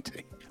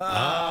 90.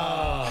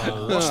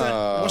 What's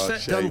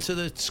that done to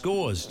the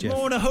scores, Jeff?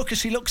 Morna Hooker,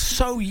 she looks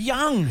so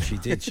young. She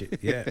did,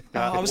 yeah.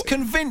 I was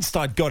convinced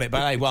I'd got it,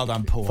 but hey, well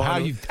done, Paul.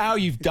 How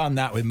you've done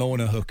that with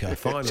Morna Hooker.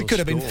 She could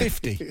have been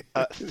 50.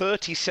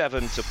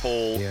 37 to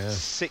Paul,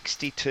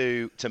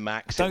 62 to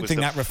Max. I don't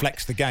think that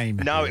reflects the game.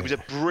 No, it was a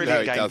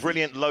brilliant game,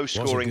 brilliant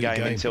low-scoring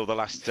game until the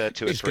last 2 or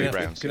 3 rounds. You're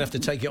going to have to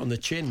take it on the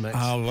chin, Max.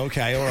 Oh,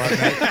 okay, all right,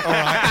 mate. All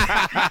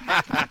right.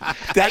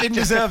 That didn't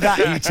deserve that,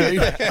 you two.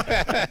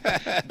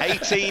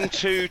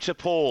 18-2 to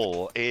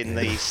Paul in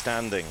the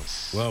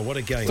standings. Well, what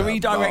a game. 3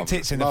 direct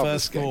hits in the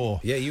first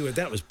 4. Yeah,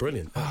 that was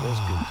brilliant. That was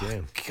good,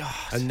 yeah.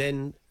 God.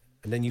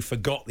 And then you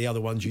forgot the other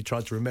ones you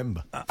tried to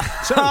remember.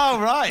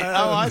 Right.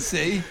 I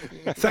see.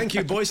 Thank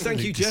you, boys.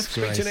 Thank you, Jeff.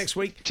 Speak to you next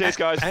week. Cheers,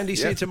 guys. Andy,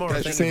 see you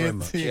tomorrow. Thank you very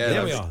much.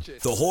 There we are.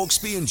 The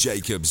Hawksbee and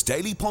Jacobs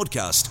Daily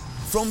Podcast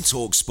from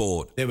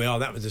TalkSport. There we are.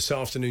 That was this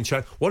afternoon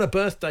show. What a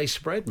birthday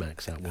spread,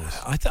 Max, that was.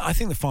 I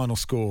think the final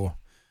score...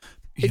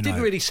 It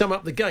didn't really sum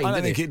up the game, I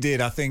don't think it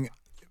did. I think...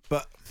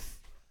 But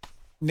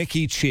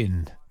Nicky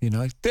Chin,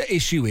 the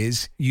issue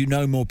is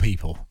more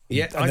people.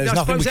 Yeah, and there's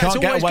nothing we can't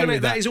get away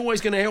with. That is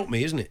always going to help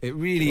me, isn't it? It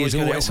really is.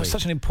 Always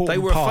such an important part. They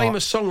were a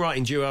famous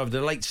songwriting duo of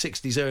the late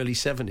 60s, early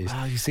 70s.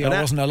 Oh, you see,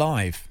 I wasn't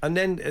alive. And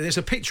then there's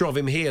a picture of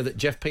him here that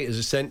Jeff Peters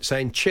has sent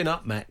saying, "Chin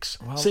up,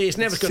 Max." Well, see, it's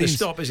never going to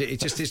stop, is it?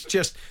 It's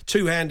just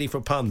too handy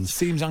for puns.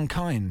 Seems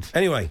unkind.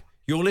 Anyway,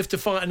 you'll live to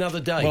fight another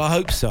day. Well, I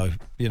hope so,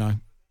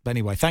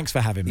 Anyway, thanks for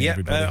having me,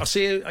 everybody. I'll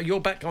see you. You're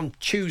back on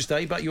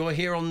Tuesday, but you're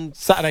here on...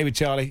 Saturday with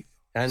Charlie.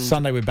 And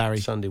Sunday with Barry.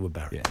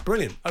 Yeah.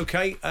 Brilliant.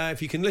 Okay, if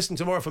you can listen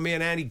tomorrow for me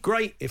and Andy,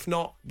 great. If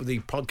not,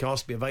 the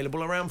podcast will be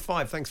available around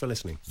 5. Thanks for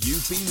listening.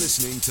 You've been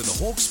listening to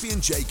the Hawksbee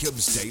and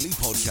Jacobs Daily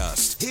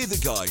Podcast. Hear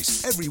the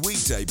guys every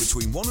weekday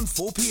between 1 and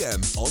 4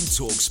 p.m. on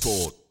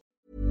TalkSport.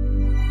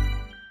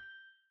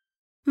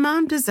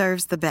 Mom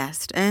deserves the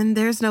best, and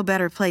there's no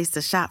better place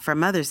to shop for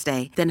Mother's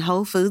Day than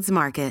Whole Foods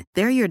Market.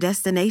 They're your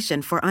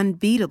destination for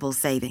unbeatable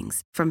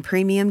savings, from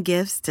premium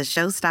gifts to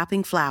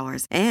show-stopping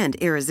flowers and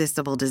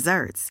irresistible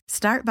desserts.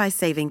 Start by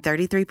saving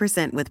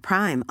 33% with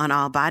Prime on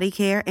all body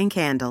care and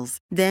candles.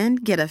 Then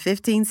get a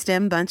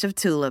 15-stem bunch of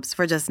tulips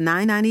for just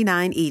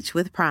 $9.99 each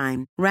with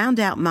Prime. Round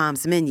out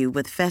Mom's menu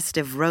with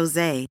festive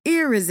rosé,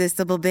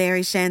 irresistible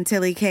berry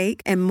chantilly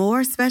cake, and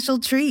more special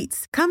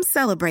treats. Come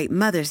celebrate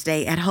Mother's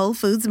Day at Whole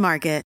Foods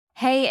Market.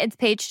 Hey, it's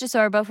Paige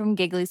DeSorbo from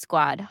Giggly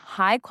Squad.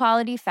 High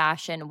quality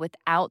fashion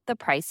without the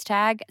price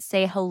tag.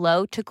 Say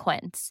hello to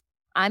Quince.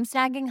 I'm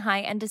snagging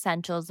high-end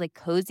essentials like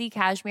cozy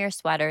cashmere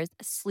sweaters,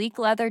 sleek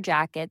leather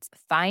jackets,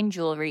 fine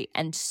jewelry,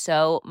 and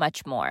so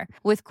much more.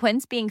 With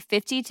Quince being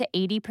 50 to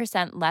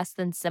 80% less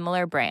than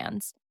similar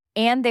brands.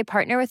 And they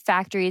partner with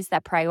factories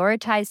that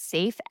prioritize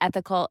safe,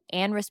 ethical,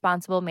 and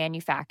responsible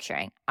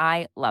manufacturing.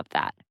 I love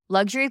that.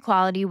 Luxury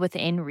quality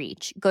within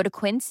reach. Go to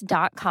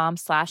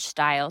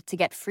quince.com/style to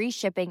get free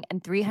shipping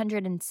and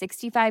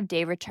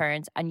 365-day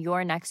returns on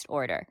your next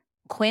order.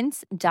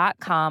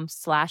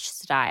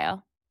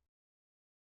 Quince.com/style.